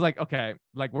 And so I was like, okay,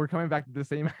 like we're coming back to the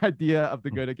same idea of the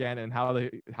good again, and how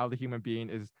the human being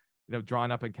is,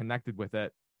 drawn up and connected with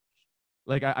it.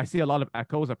 Like I see a lot of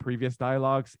echoes of previous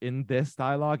dialogues in this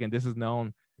dialogue, and this is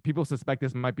known. People suspect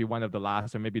this might be one of the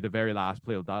last, or maybe the very last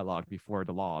Plato dialogue before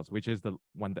the Laws, which is the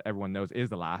one that everyone knows is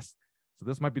the last. So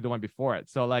this might be the one before it.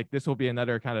 So like this will be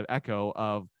another kind of echo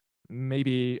of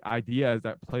maybe ideas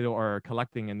that Plato are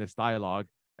collecting in this dialogue,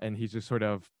 and he's just sort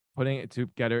of putting it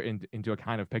together into a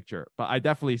kind of picture. But I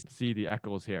definitely see the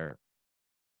echoes here.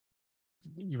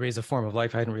 You raise a form of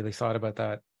life. I hadn't really thought about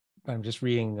that. I'm just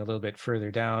reading a little bit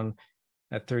further down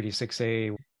at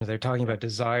 36a. They're talking about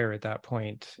desire at that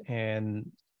point.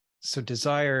 And so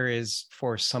desire is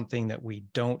for something that we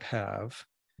don't have.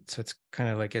 So it's kind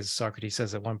of like, as Socrates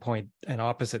says at one point, an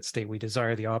opposite state. We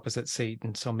desire the opposite state.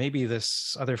 And so maybe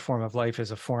this other form of life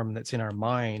is a form that's in our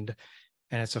mind,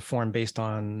 and it's a form based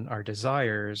on our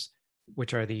desires,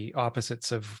 which are the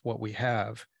opposites of what we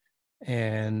have.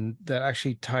 And that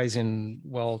actually ties in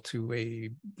well to a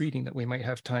reading that we might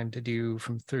have time to do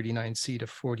from 39c to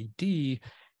 40d,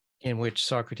 in which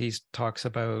Socrates talks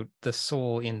about the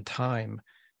soul in time.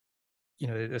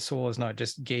 The soul is not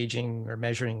just gauging or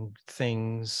measuring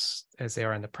things as they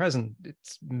are in the present.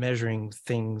 It's measuring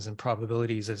things and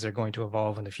probabilities as they're going to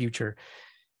evolve in the future.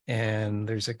 And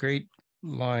there's a great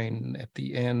line at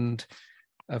the end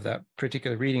of that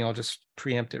particular reading. I'll just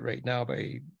preempt it right now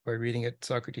by reading it.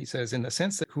 Socrates says, in the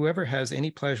sense that whoever has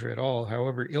any pleasure at all,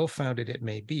 however ill-founded it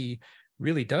may be,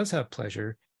 really does have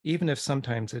pleasure, even if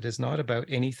sometimes it is not about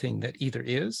anything that either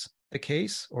is the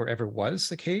case or ever was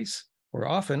the case, or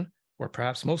often, or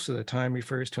perhaps most of the time,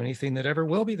 refers to anything that ever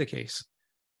will be the case.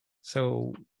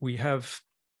 So we have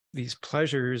these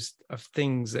pleasures of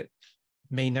things that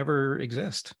may never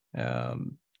exist.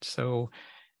 So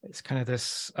it's kind of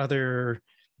this other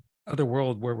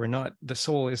world where the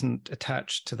soul isn't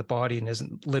attached to the body and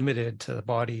isn't limited to the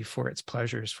body for its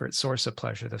pleasures, for its source of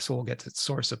pleasure. The soul gets its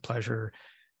source of pleasure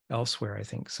elsewhere, I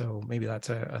think. So maybe that's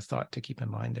a thought to keep in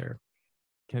mind there.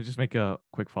 Can I just make a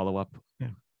quick follow-up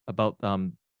about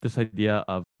this idea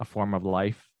of a form of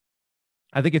life?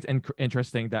 I think it's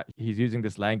interesting that he's using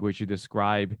this language to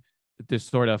describe this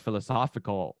sort of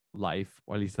philosophical life,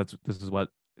 or at least this is what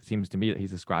it seems to me that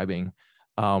he's describing,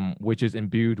 which is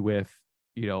imbued with,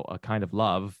 a kind of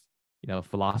love,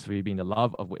 philosophy being the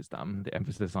love of wisdom, the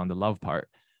emphasis on the love part.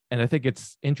 And I think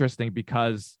it's interesting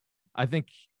because I think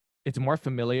it's more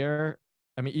familiar.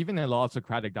 I mean, even in a lot of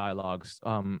Socratic dialogues,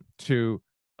 to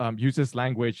use this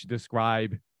language to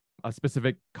describe a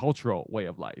specific cultural way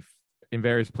of life. In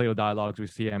various Plato dialogues, we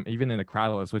see him, even in the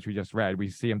Cratylus, which we just read, we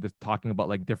see him just talking about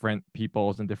like different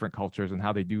peoples and different cultures and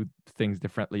how they do things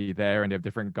differently there, and they have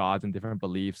different gods and different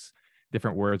beliefs,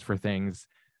 different words for things.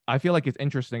 I feel like it's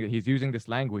interesting that he's using this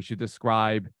language to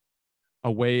describe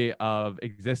a way of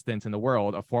existence in the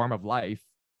world, a form of life,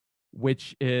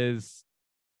 which is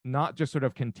not just sort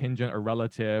of contingent or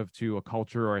relative to a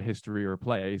culture or a history or a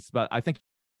place, but I think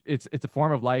it's a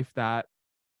form of life that,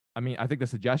 I mean, I think the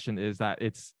suggestion is that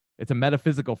it's a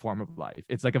metaphysical form of life.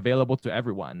 It's like available to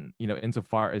everyone, you know,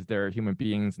 insofar as they're human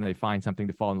beings and they find something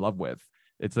to fall in love with.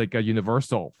 It's like a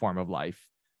universal form of life.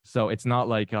 So it's not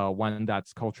like one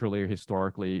that's culturally or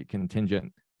historically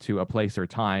contingent to a place or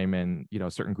time and, you know,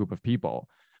 a certain group of people.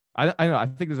 I know, I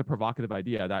think there's a provocative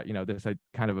idea that, you know, this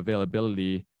kind of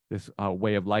availability, this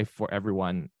way of life for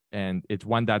everyone. And it's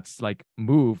one that's like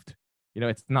moved, you know,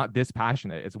 it's not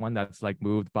dispassionate. It's one that's like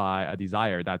moved by a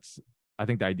desire. That's, I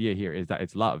think the idea here is that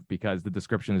it's love, because the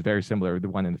description is very similar to the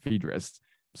one in the Phaedrus.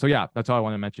 So yeah, that's all I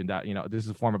want to mention, that, you know, this is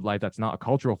a form of life that's not a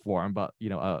cultural form, but, you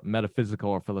know, a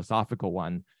metaphysical or philosophical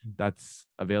one that's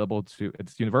available to,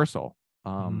 it's universal.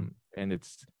 And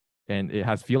it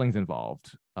has feelings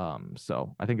involved.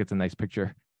 So I think it's a nice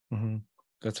picture.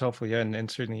 That's helpful. Yeah. And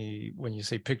certainly when you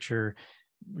say picture,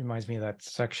 reminds me of that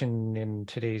section in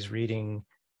today's reading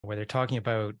where they're talking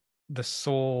about the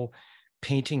soul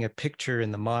painting a picture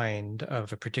in the mind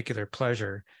of a particular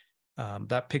pleasure.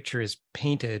 That picture is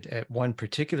painted at one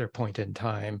particular point in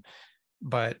time,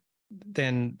 but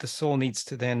then the soul needs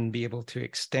to then be able to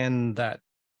extend that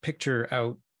picture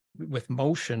out with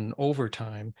motion over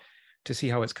time to see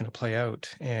how it's going to play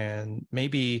out. And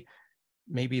maybe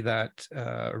that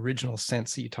original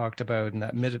sense that you talked about, and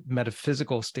that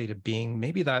metaphysical state of being,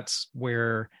 maybe that's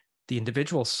where the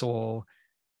individual soul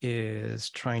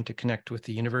is trying to connect with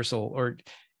the universal, or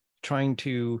trying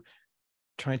to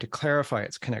clarify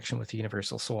its connection with the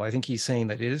universal soul. I think he's saying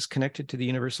that it is connected to the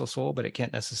universal soul, but it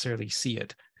can't necessarily see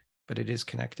it, but it is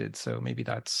connected. So maybe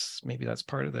that's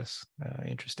part of this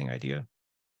interesting idea.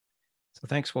 So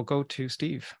thanks. We'll go to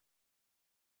Steve.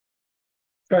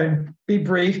 Try and be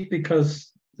brief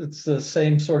because it's the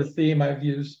same sort of theme I've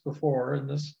used before in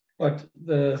this. But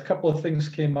the couple of things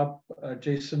came up.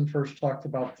 Jason first talked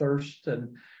about thirst, and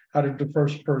how did the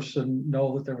first person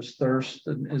know that there was thirst?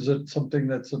 And is it something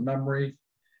that's a memory?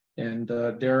 And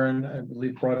Darren, I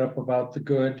believe, brought up about the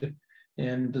good,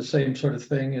 and the same sort of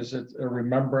thing. Is it a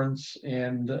remembrance?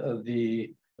 And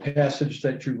the passage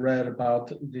that you read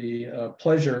about the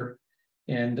pleasure,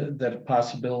 and that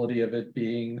possibility of it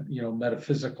being, you know,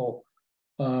 metaphysical.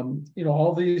 You know,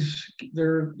 all these,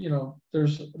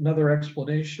 there's another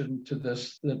explanation to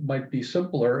this that might be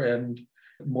simpler and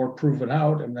more proven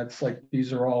out, and that's like,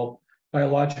 these are all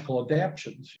biological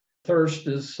adaptations. Thirst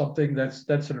is something that's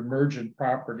an emergent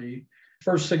property.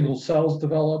 First single cells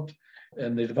developed,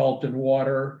 and they developed in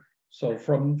water. So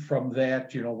from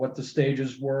that, you know, what the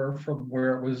stages were from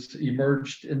where it was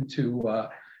emerged into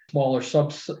smaller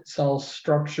subcell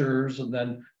structures and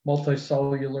then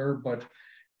multicellular, but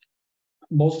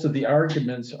most of the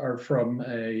arguments are from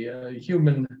a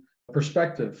human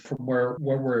perspective, from where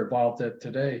we're evolved at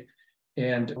today.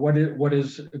 And what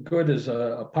is good is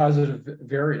a positive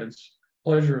variance.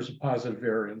 Pleasure is a positive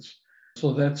variance.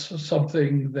 So that's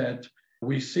something that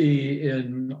we see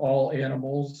in all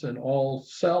animals and all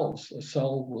cells. A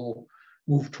cell will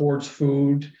move towards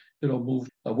food. It'll move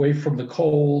away from the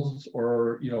cold,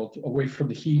 or, you know, away from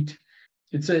the heat.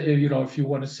 It's you know, if you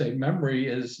want to say memory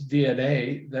is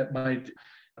DNA, that might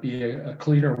be a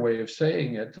cleaner way of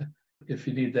saying it, if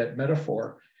you need that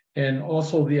metaphor. And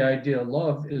also the idea of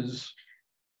love is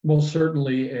most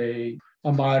certainly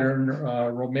a modern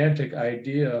romantic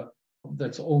idea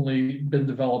that's only been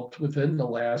developed within the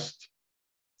last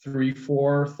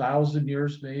 3,000-4,000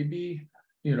 years, maybe.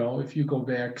 You know, if you go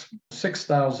back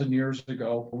 6,000 years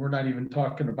ago, we're not even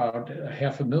talking about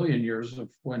 500,000 years of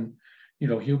when, you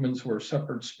know, humans were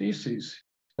separate species.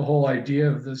 The whole idea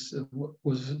of this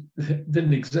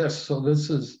didn't exist. So this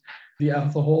is the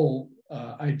whole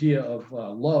idea of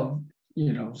love,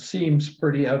 you know, seems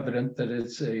pretty evident that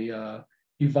it's a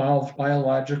evolved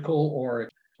biological, or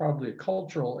probably a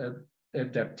cultural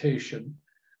adaptation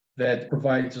that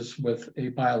provides us with a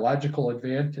biological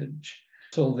advantage,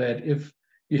 so that if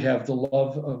you have the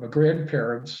love of a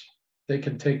grandparents, they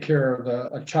can take care of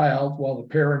a child while the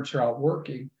parents are out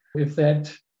working. If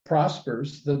that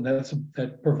prospers, then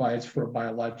that provides for a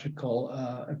biological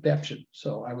adaptation.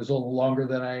 So I was a little longer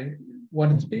than I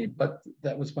wanted to be, but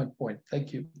that was my point.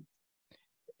 Thank you.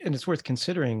 And it's worth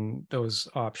considering those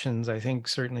options. I think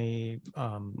certainly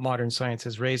modern science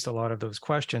has raised a lot of those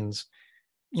questions,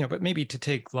 but maybe to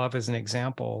take love as an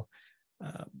example,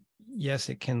 yes,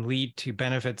 it can lead to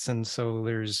benefits. And so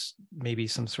there's maybe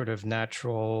some sort of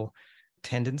natural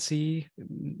tendency,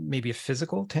 maybe a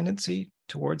physical tendency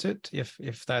towards it,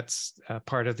 if that's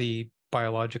part of the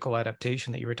biological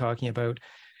adaptation that you were talking about.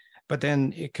 But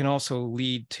then it can also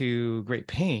lead to great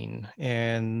pain.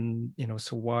 And,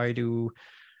 so why do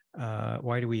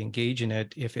we engage in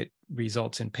it if it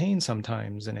results in pain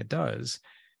sometimes? And it does.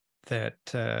 That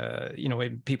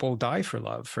people die for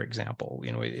love, for example.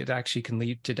 It actually can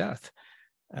lead to death.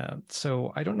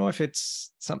 So I don't know if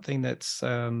it's something that's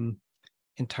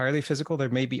entirely physical. There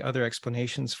may be other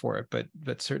explanations for it,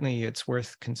 but certainly it's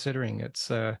worth considering. It's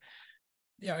I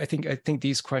think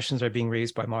these questions are being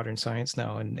raised by modern science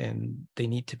now, and they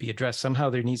need to be addressed. Somehow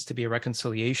there needs to be a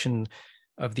reconciliation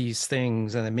of these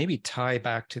things, and then maybe tie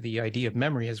back to the idea of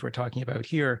memory as we're talking about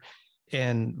here,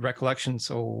 and recollection.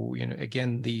 So,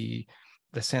 again, the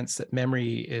sense that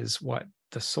memory is what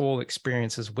the soul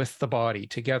experiences with the body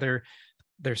together.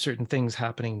 There are certain things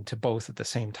happening to both at the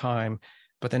same time.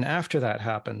 But then after that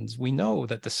happens, we know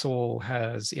that the soul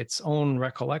has its own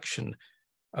recollection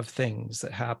of things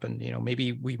that happened.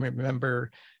 Maybe we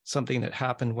remember something that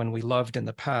happened when we loved in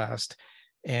the past,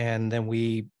 and then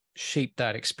we shape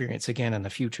that experience again in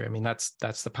the future. I mean, that's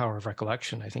the power of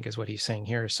recollection, I think, is what he's saying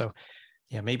here. So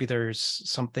maybe there's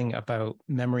something about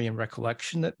memory and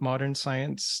recollection that modern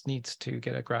science needs to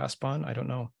get a grasp on. I don't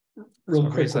know. Real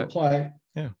quick reply.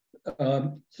 Yeah.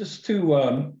 Just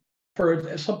to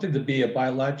for something to be a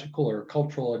biological or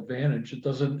cultural advantage, it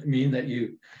doesn't mean that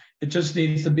it just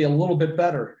needs to be a little bit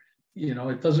better.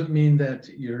 It doesn't mean that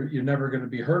you're never going to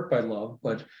be hurt by love,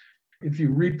 but if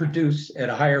you reproduce at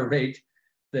a higher rate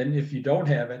than if you don't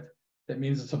have it, that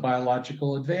means it's a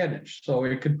biological advantage. So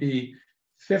it could be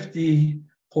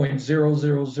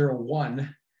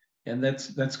 50.0001, and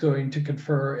that's going to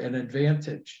confer an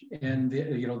advantage. And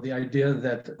the idea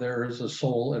that there is a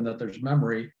soul and that there's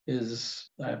memory is,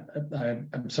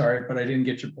 I'm sorry, but I didn't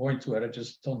get your point to it. I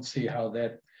just don't see how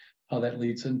that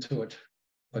leads into it.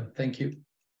 But thank you.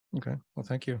 Okay, well,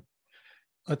 thank you.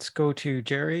 Let's go to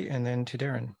Jerry and then to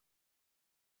Darren.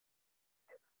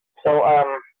 So I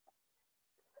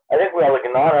think we all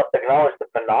acknowledge the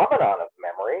phenomenon of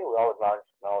memory. We all acknowledge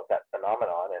that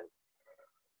phenomenon, and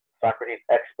Socrates'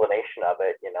 explanation of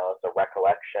it, it's a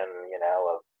recollection,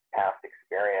 of past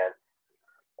experience,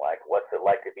 like what's it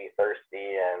like to be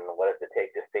thirsty and what does it take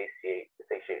to satiate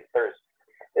thirst,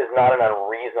 is not an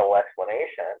unreasonable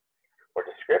explanation or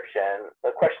description.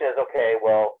 The question is, okay,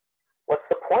 well, what's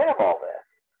the point of all this?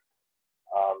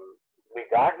 We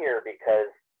got here because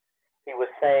he was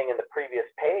saying in the previous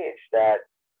page that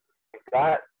we've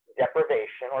got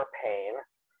deprivation or pain,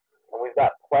 and we've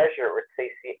got pleasure or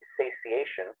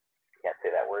satiation. Can't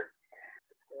say that word.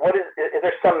 Is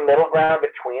there some middle ground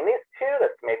between these two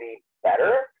that's maybe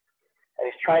better? And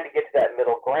he's trying to get to that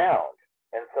middle ground.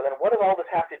 And so then what does all this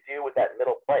have to do with that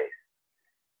middle place?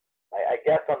 I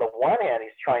guess on the one hand,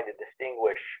 he's trying to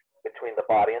distinguish between the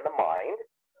body and the mind.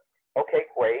 Okay,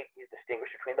 great. He's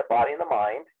distinguished between the body and the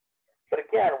mind. But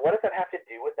again, what does that have to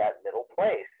do with that middle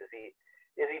place? Is he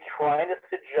trying to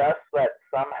suggest that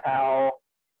somehow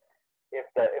if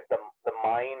the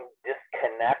mind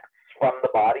disconnects from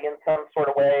the body in some sort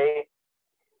of way,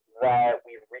 that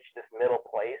we've reached this middle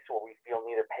place where we feel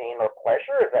neither pain nor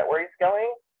pleasure? Is that where he's going?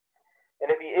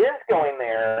 And if he is going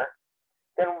there,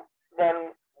 then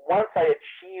once I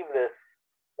achieve this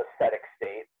ascetic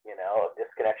state, of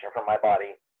disconnection from my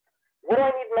body, what do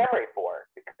I need memory for?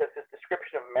 Because this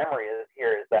description of memory is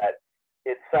that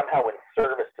it's somehow in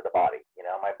service to the body.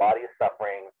 My body is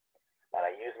suffering, and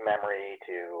I use memory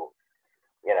to,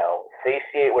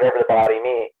 satiate whatever the body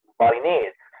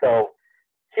needs. So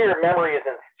here, memory is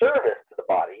in service to the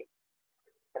body.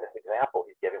 In this example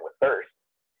he's giving with thirst.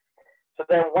 So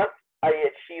then once I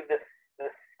achieve this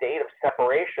state of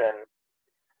separation,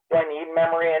 do I need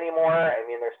memory anymore? I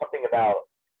mean, there's something about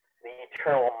the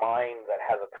eternal mind that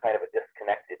has a kind of a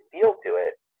disconnected feel to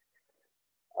it.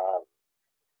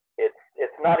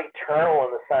 It's not eternal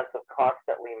in the sense of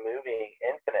constantly moving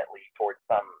infinitely towards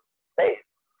some space.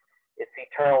 It's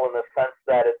eternal in the sense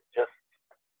that it's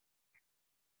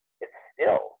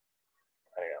still,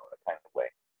 I don't know, a kind of way.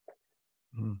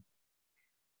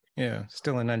 Yeah,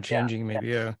 still an unchanging, maybe.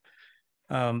 Yeah.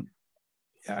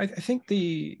 I think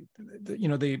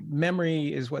the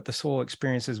memory is what the soul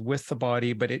experiences with the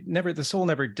body, but the soul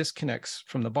never disconnects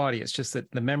from the body. It's just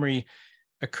that the memory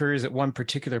occurs at one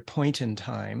particular point in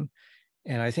time.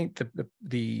 And I think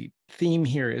the theme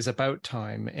here is about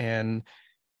time. And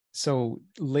so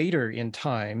later in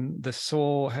time, the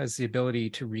soul has the ability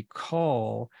to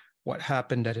recall what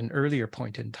happened at an earlier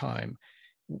point in time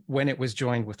when it was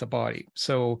joined with the body.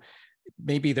 So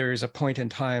maybe there's a point in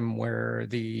time where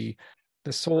the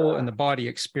soul and the body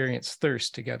experience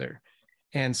thirst together.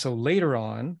 And so later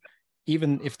on,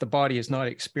 even if the body is not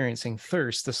experiencing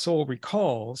thirst, the soul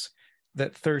recalls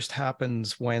that thirst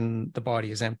happens when the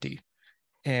body is empty.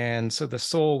 And so the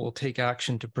soul will take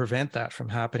action to prevent that from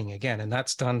happening again. And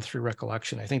that's done through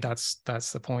recollection. I think that's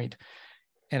the point.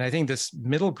 And I think this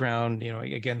middle ground,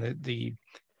 again,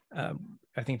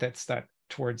 I think that's that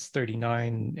towards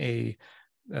 39a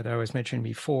that I was mentioning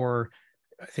before.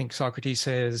 I think Socrates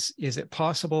says, is it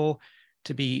possible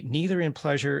to be neither in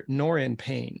pleasure nor in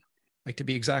pain? Like to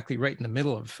be exactly right in the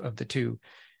middle of the two.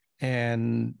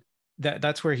 And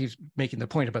that's where he's making the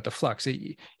point about the flux.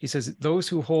 He says those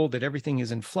who hold that everything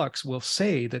is in flux will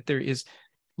say that there is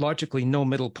logically no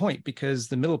middle point, because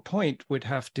the middle point would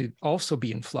have to also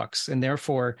be in flux. And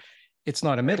therefore it's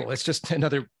not a middle, it's just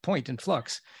another point in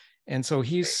flux. And so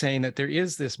he's saying that there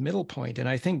is this middle point. And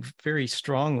I think very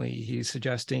strongly he's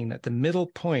suggesting that the middle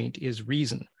point is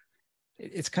reason.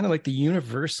 It's kind of like the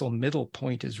universal middle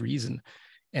point is reason.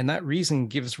 And that reason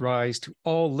gives rise to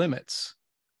all limits.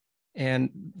 And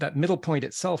that middle point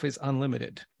itself is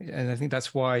unlimited. And I think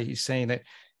that's why he's saying that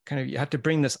kind of you have to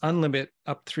bring this unlimited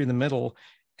up through the middle.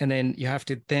 And then you have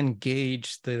to then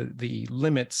gauge the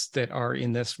limits that are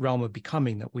in this realm of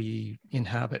becoming that we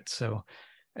inhabit. So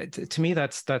to me,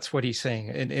 that's what he's saying.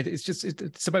 And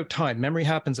it's about time. Memory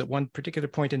happens at one particular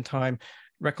point in time.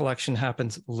 Recollection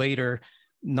happens later,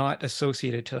 not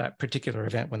associated to that particular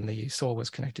event when the soul was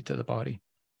connected to the body.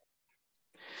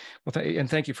 Well, and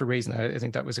thank you for raising that. I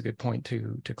think that was a good point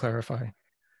to clarify.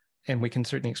 And we can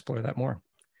certainly explore that more.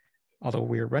 Although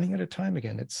we're running out of time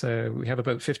again. It's we have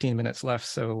about 15 minutes left.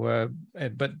 So,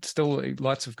 but still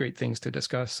lots of great things to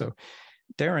discuss. So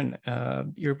Darren,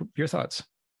 your thoughts.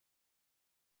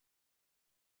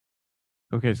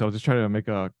 Okay, so I'll just try to make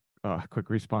a quick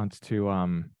response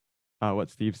to what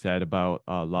Steve said about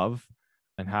love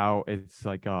and how it's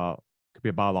like could be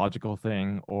a biological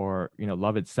thing, or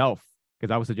love itself.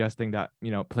 Because I was suggesting that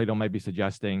Plato might be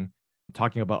suggesting,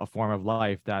 talking about a form of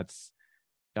life that's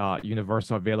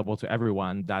universal, available to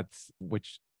everyone,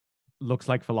 which looks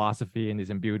like philosophy and is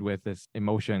imbued with this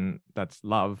emotion that's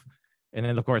love. And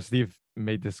then of course Steve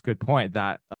made this good point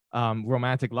that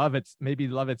romantic love, maybe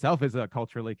love itself is a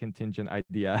culturally contingent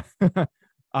idea.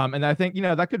 And I think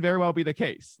that could very well be the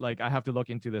case. Like, I have to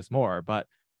look into this more, but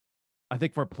I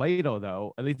think for Plato,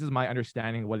 though, at least this is my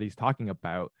understanding of what he's talking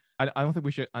about, I don't think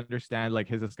we should understand like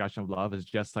his discussion of love as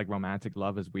just like romantic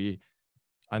love as we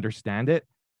understand it.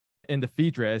 In the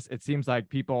Phaedrus, it seems like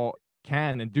people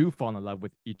can and do fall in love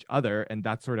with each other, and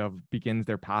that sort of begins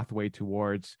their pathway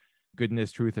towards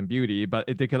goodness, truth, and beauty. But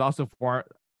they could also form,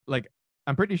 like,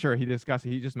 I'm pretty sure he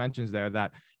just mentions there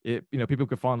that people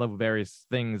could fall in love with various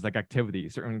things, like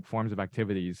activities, certain forms of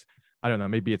activities. I don't know,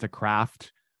 maybe it's a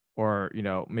craft, or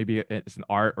maybe it's an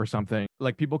art or something.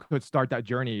 Like, people could start that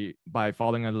journey by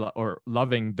falling in love or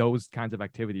loving those kinds of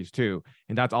activities too,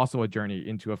 and that's also a journey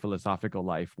into a philosophical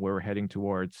life where we're heading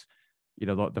towards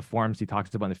the forms he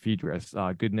talks about in the Phaedrus,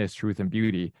 goodness, truth, and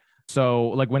beauty. So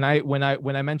like when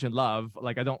I mention love,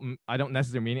 like I don't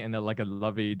necessarily mean it in a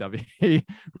lovey-dovey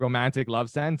romantic love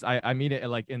sense. I mean it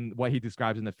like in what he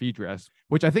describes in the Phaedrus,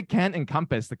 which I think can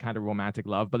encompass the kind of romantic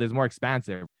love, but is more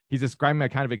expansive. He's describing a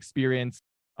kind of experience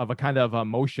of a kind of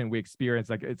emotion we experience,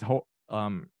 like it's whole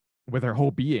with our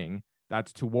whole being,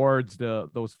 that's towards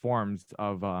those forms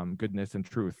of goodness and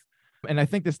truth. And I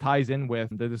think this ties in with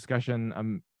the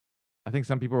discussion. I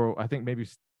think maybe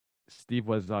Steve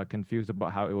was confused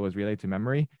about how it was related to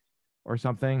memory or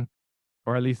something,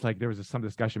 or at least like there was some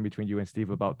discussion between you and Steve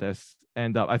about this.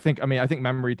 And I think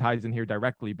memory ties in here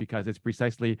directly, because it's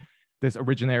precisely this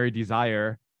originary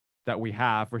desire that we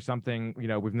have for something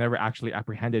we've never actually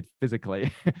apprehended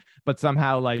physically, but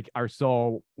somehow like our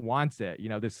soul wants it.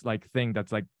 This like thing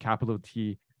that's like capital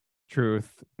T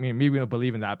truth. I mean, maybe we don't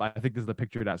believe in that, but I think this is the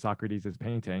picture that Socrates is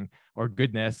painting, or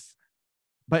goodness.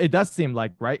 But it does seem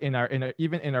like, right,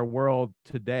 even in our world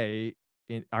today,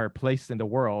 in our place in the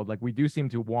world, like we do seem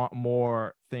to want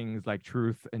more things like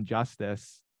truth and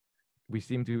justice. We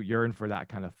seem to yearn for that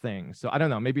kind of thing. So I don't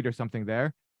know, maybe there's something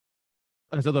there.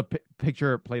 And so the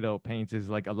picture Plato paints is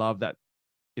like a love that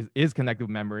is connected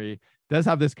with memory, does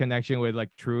have this connection with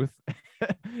like truth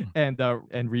and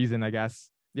reason, I guess.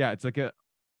 yeah, it's like a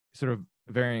sort of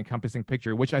very encompassing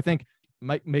picture, which I think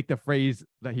might make the phrase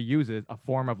that he uses, a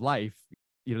form of life,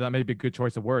 that may be a good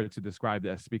choice of words to describe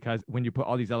this, because when you put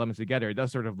all these elements together, it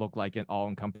does sort of look like an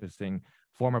all-encompassing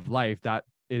form of life that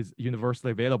is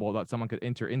universally available, that someone could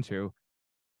enter into.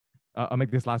 I'll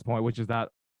make this last point, which is that,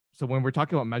 so when we're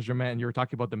talking about measurement and you were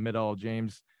talking about the middle,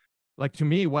 James, like to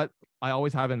me, what I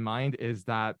always have in mind is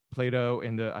that Plato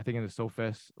I think in the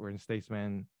Sophist or in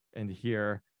Statesman and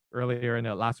here earlier in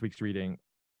the last week's reading,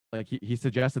 like he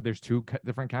suggested there's two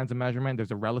different kinds of measurement.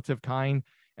 There's a relative kind,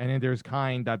 and then there's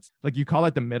kind that's like, you call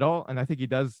it the middle. And I think he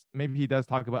does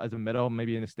talk about as a middle,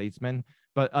 maybe in a Statesman,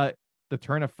 but the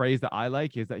turn of phrase that I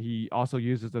like is that he also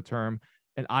uses the term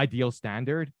an ideal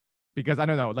standard, because I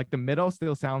don't know, like the middle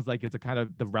still sounds like it's a kind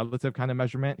of the relative kind of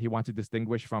measurement he wants to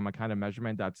distinguish from a kind of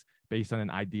measurement that's based on an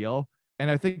ideal. And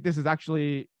I think this is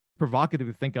actually provocative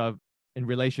to think of in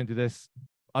relation to this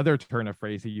other turn of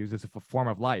phrase he uses for form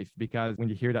of life, because when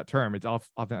you hear that term, it's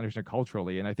often understood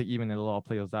culturally. And I think even in a lot of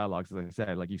Plato's dialogues, as I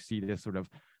said, like you see this sort of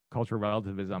cultural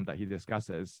relativism that he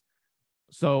discusses.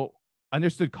 So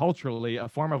understood culturally, a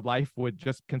form of life would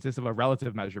just consist of a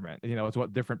relative measurement. It's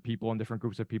what different people and different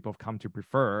groups of people have come to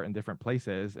prefer in different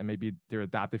places, and maybe they're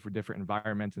adapted for different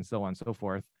environments and so on and so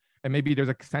forth. And maybe there's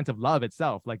a sense of love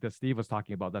itself, like that Steve was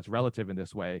talking about, that's relative in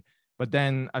this way. But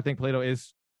then I think Plato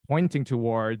is pointing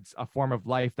towards a form of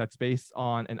life that's based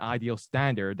on an ideal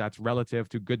standard that's relative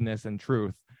to goodness and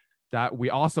truth that we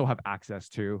also have access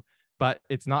to, but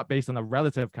it's not based on a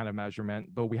relative kind of measurement,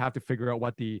 but we have to figure out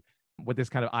what this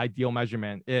kind of ideal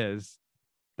measurement is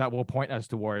that will point us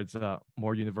towards a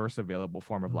more universal available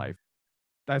form of life.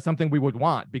 That's something we would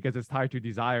want because it's tied to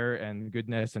desire and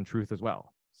goodness and truth as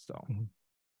well. So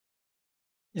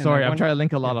yeah, sorry, I'm trying to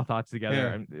link a lot of thoughts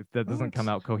together. Yeah. If that doesn't come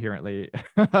out coherently,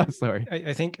 sorry.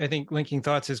 I think linking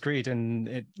thoughts is great, and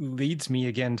it leads me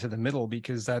again to the middle,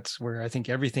 because that's where I think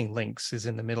everything links, is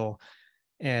in the middle.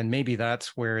 And maybe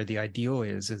that's where the ideal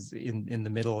is in the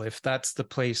middle. If that's the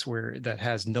place where that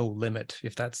has no limit,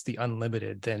 if that's the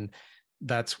unlimited, then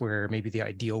that's where maybe the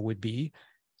ideal would be.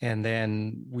 And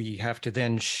then we have to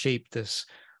then shape this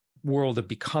world of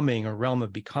becoming, or realm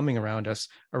of becoming around us,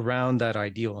 around that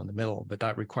ideal in the middle. But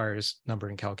that requires number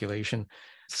and calculation.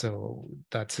 So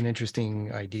that's an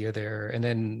interesting idea there. And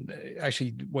then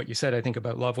actually what you said, I think,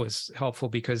 about love was helpful,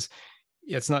 because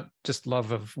it's not just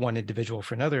love of one individual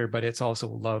for another, but it's also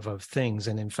love of things.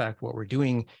 And in fact, what we're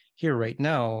doing here right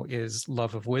now is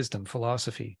love of wisdom,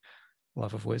 philosophy,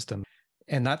 love of wisdom.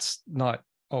 And that's not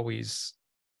always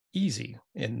easy.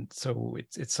 And so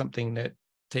it's something that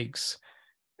takes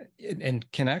and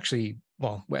can actually,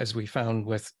 well, as we found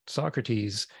with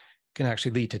Socrates, can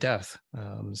actually lead to death.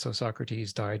 So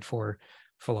Socrates died for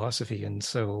philosophy. And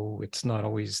so it's not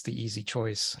always the easy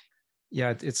choice.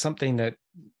 Yeah, it's something that,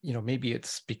 maybe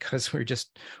it's because we're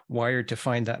just wired to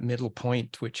find that middle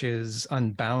point, which is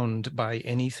unbound by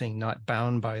anything, not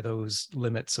bound by those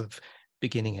limits of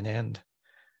beginning and end.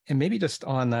 And maybe just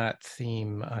on that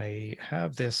theme, I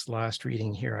have this last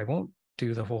reading here. I won't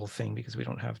do the whole thing because we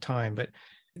don't have time, but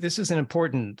this is an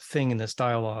important thing in this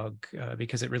dialogue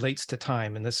because it relates to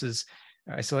time. And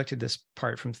I selected this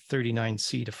part from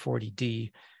 39C to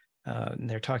 40D. And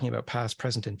they're talking about past,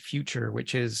 present, and future,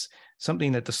 which is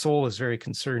something that the soul is very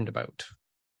concerned about.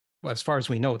 Well, as far as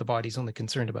we know, the body's only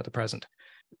concerned about the present.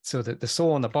 So that the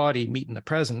soul and the body meet in the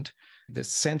present. The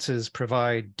senses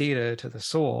provide data to the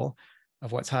soul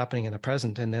of what's happening in the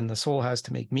present, and then the soul has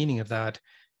to make meaning of that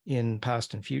in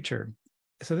past and future.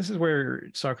 So this is where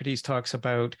Socrates talks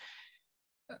about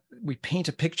we paint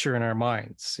a picture in our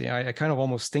minds. I kind of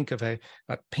almost think of a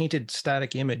painted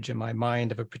static image in my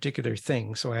mind of a particular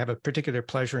thing. So I have a particular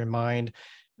pleasure in mind.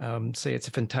 Say it's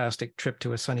a fantastic trip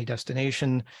to a sunny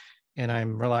destination and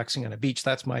I'm relaxing on a beach.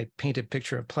 That's my painted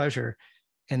picture of pleasure.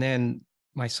 And then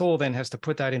my soul then has to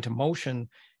put that into motion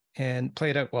and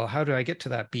play it out. Well, how do I get to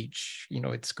that beach?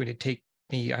 It's going to take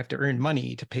me, I have to earn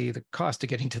money to pay the cost of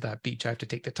getting to that beach. I have to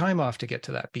take the time off to get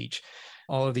to that beach.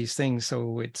 All of these things.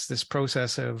 So it's this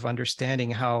process of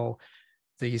understanding how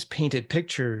these painted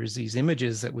pictures, these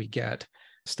images that we get,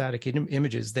 static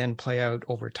images, then play out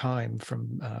over time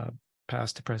from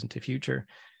past to present to future.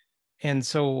 And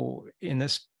so in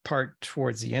this part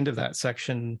towards the end of that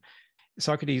section,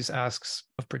 Socrates asks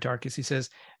of Protarchus, he says,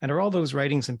 "And are all those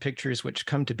writings and pictures which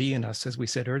come to be in us, as we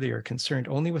said earlier, concerned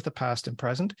only with the past and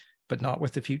present, but not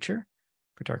with the future?"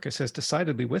 Protarchus says,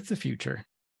 "Decidedly with the future."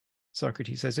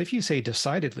 Socrates says, "If you say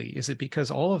decidedly, is it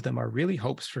because all of them are really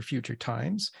hopes for future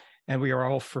times, and we are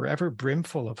all forever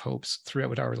brimful of hopes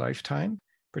throughout our lifetime?"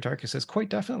 Protarchus says, "Quite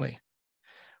definitely."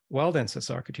 "Well then," says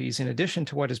Socrates, "in addition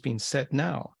to what is being said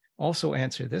now, also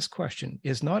answer this question: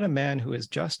 is not a man who is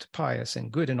just, pious,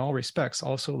 and good in all respects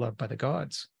also loved by the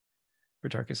gods?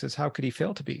 Protarchus says, how could he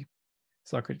fail to be?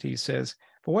 Socrates says,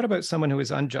 but what about someone who is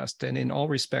unjust and in all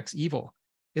respects evil?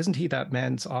 Isn't he that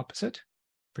man's opposite?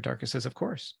 Protarchus says, of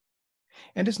course.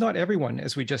 And is not everyone,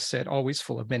 as we just said, always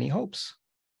full of many hopes?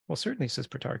 Well, certainly, says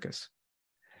Protarchus.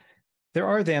 There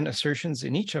are then assertions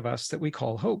in each of us that we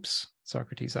call hopes,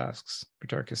 Socrates asks.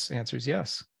 Protarchus answers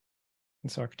yes.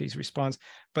 And Socrates responds,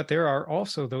 but there are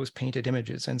also those painted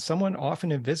images, and someone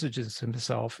often envisages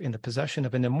himself in the possession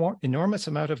of an enormous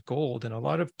amount of gold and a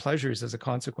lot of pleasures as a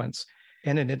consequence.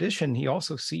 And in addition, he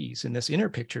also sees in this inner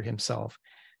picture himself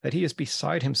that he is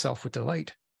beside himself with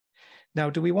delight. Now,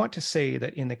 do we want to say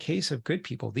that in the case of good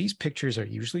people, these pictures are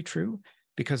usually true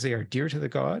because they are dear to the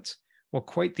gods? Well,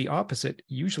 quite the opposite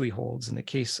usually holds in the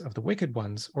case of the wicked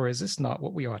ones, or is this not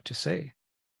what we ought to say?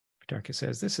 Protarchus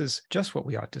says, this is just what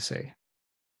we ought to say.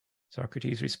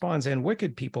 Socrates responds, and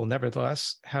wicked people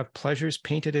nevertheless have pleasures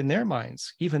painted in their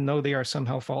minds, even though they are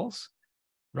somehow false?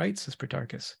 Right, says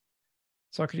Protarchus.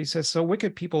 Socrates says, so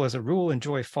wicked people as a rule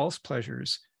enjoy false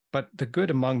pleasures, but the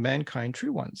good among mankind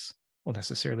true ones? Well,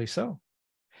 necessarily so.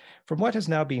 From what has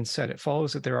now been said, it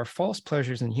follows that there are false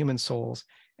pleasures in human souls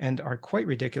and are quite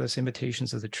ridiculous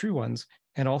imitations of the true ones,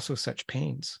 and also such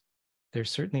pains. There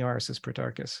certainly are, says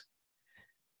Protarchus.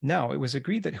 Now, it was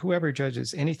agreed that whoever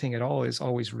judges anything at all is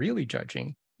always really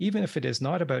judging, even if it is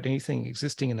not about anything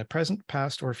existing in the present,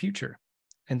 past, or future.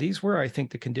 And these were, I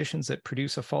think, the conditions that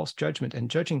produce a false judgment and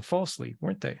judging falsely,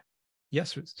 weren't they?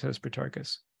 Yes, says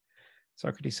Protarchus.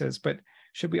 Socrates says, but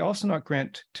should we also not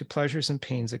grant to pleasures and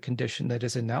pains a condition that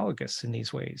is analogous in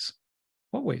these ways?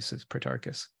 What ways, says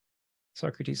Protarchus?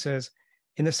 Socrates says,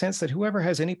 in the sense that whoever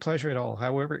has any pleasure at all,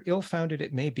 however ill-founded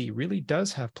it may be, really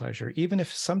does have pleasure, even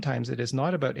if sometimes it is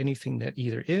not about anything that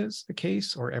either is the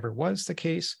case or ever was the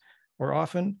case, or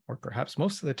often, or perhaps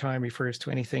most of the time, refers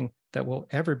to anything that will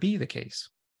ever be the case.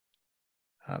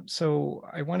 So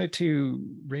I wanted to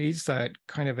raise that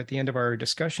kind of at the end of our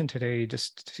discussion today,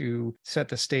 just to set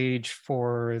the stage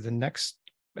for the next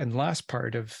and last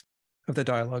part of the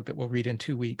dialogue that we'll read in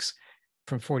 2 weeks,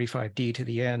 from 45D to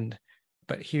the end.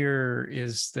 But here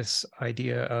is this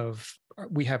idea of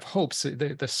we have hopes.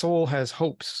 The soul has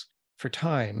hopes for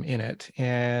time in it.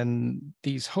 And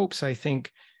these hopes, I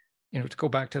think, to go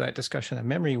back to that discussion of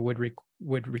memory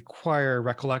would require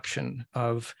recollection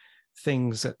of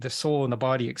things that the soul and the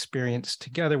body experience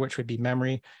together, which would be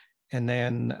memory, and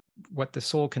then what the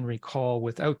soul can recall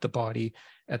without the body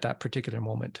at that particular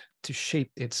moment to shape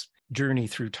its journey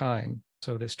through time.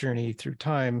 So this journey through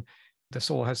time, the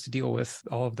soul has to deal with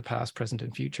all of the past, present,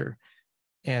 and future.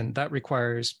 And that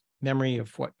requires memory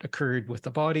of what occurred with the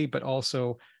body, but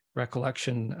also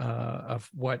recollection of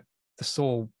what the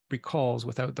soul recalls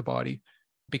without the body,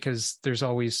 because there's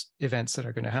always events that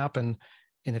are going to happen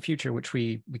in the future, which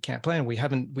we can't plan. We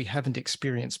haven't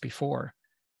experienced before.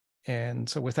 And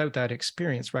so without that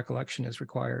experience, recollection is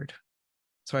required.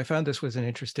 So I found this was an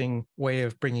interesting way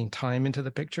of bringing time into the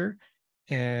picture.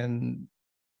 And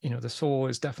the soul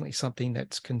is definitely something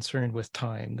that's concerned with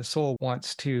time. The soul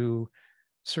wants to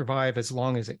survive as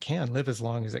long as it can, live as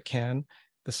long as it can.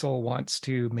 The soul wants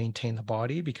to maintain the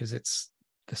body because it's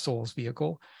the soul's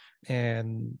vehicle.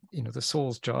 And, the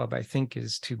soul's job, I think,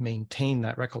 is to maintain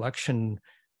that recollection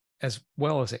as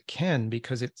well as it can,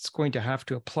 because it's going to have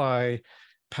to apply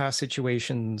past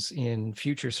situations in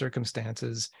future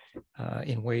circumstances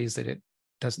in ways that it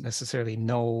doesn't necessarily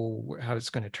know how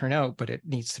it's going to turn out, but it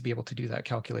needs to be able to do that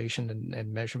calculation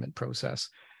and measurement process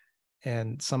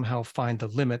and somehow find the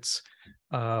limits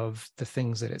of the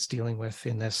things that it's dealing with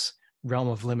in this realm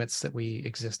of limits that we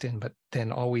exist in, but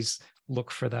then always look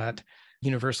for that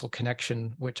universal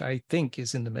connection, which I think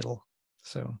is in the middle.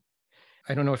 So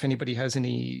I don't know if anybody has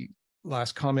any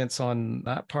last comments on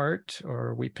that part,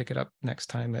 or we pick it up next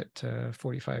time at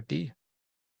 45D.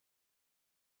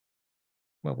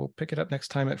 Well, we'll pick it up next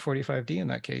time at 45D in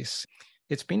that case.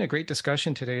 It's been a great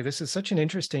discussion today. This is such an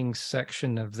interesting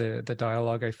section of the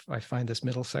dialogue. I find this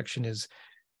middle section is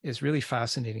really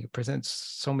fascinating. It presents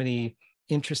so many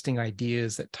interesting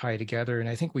ideas that tie together. And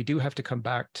I think we do have to come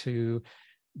back to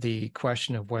the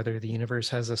question of whether the universe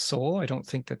has a soul. I don't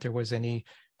think that there was any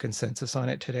consensus on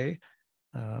it today.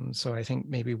 So I think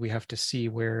maybe we have to see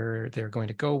where they're going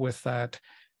to go with that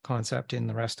concept in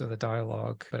the rest of the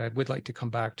dialogue. But I would like to come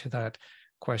back to that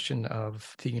question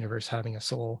of the universe having a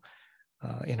soul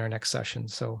in our next session.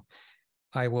 So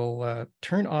I will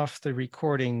turn off the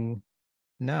recording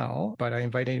now, but I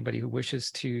invite anybody who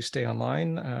wishes to stay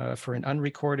online for an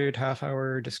unrecorded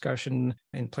half-hour discussion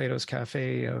in Plato's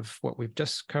Cafe of what we've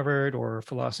just covered or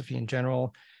philosophy in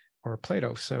general. or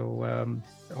Plato. So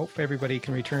I hope everybody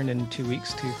can return in 2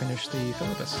 weeks to finish the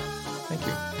Philebus. Thank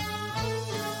you.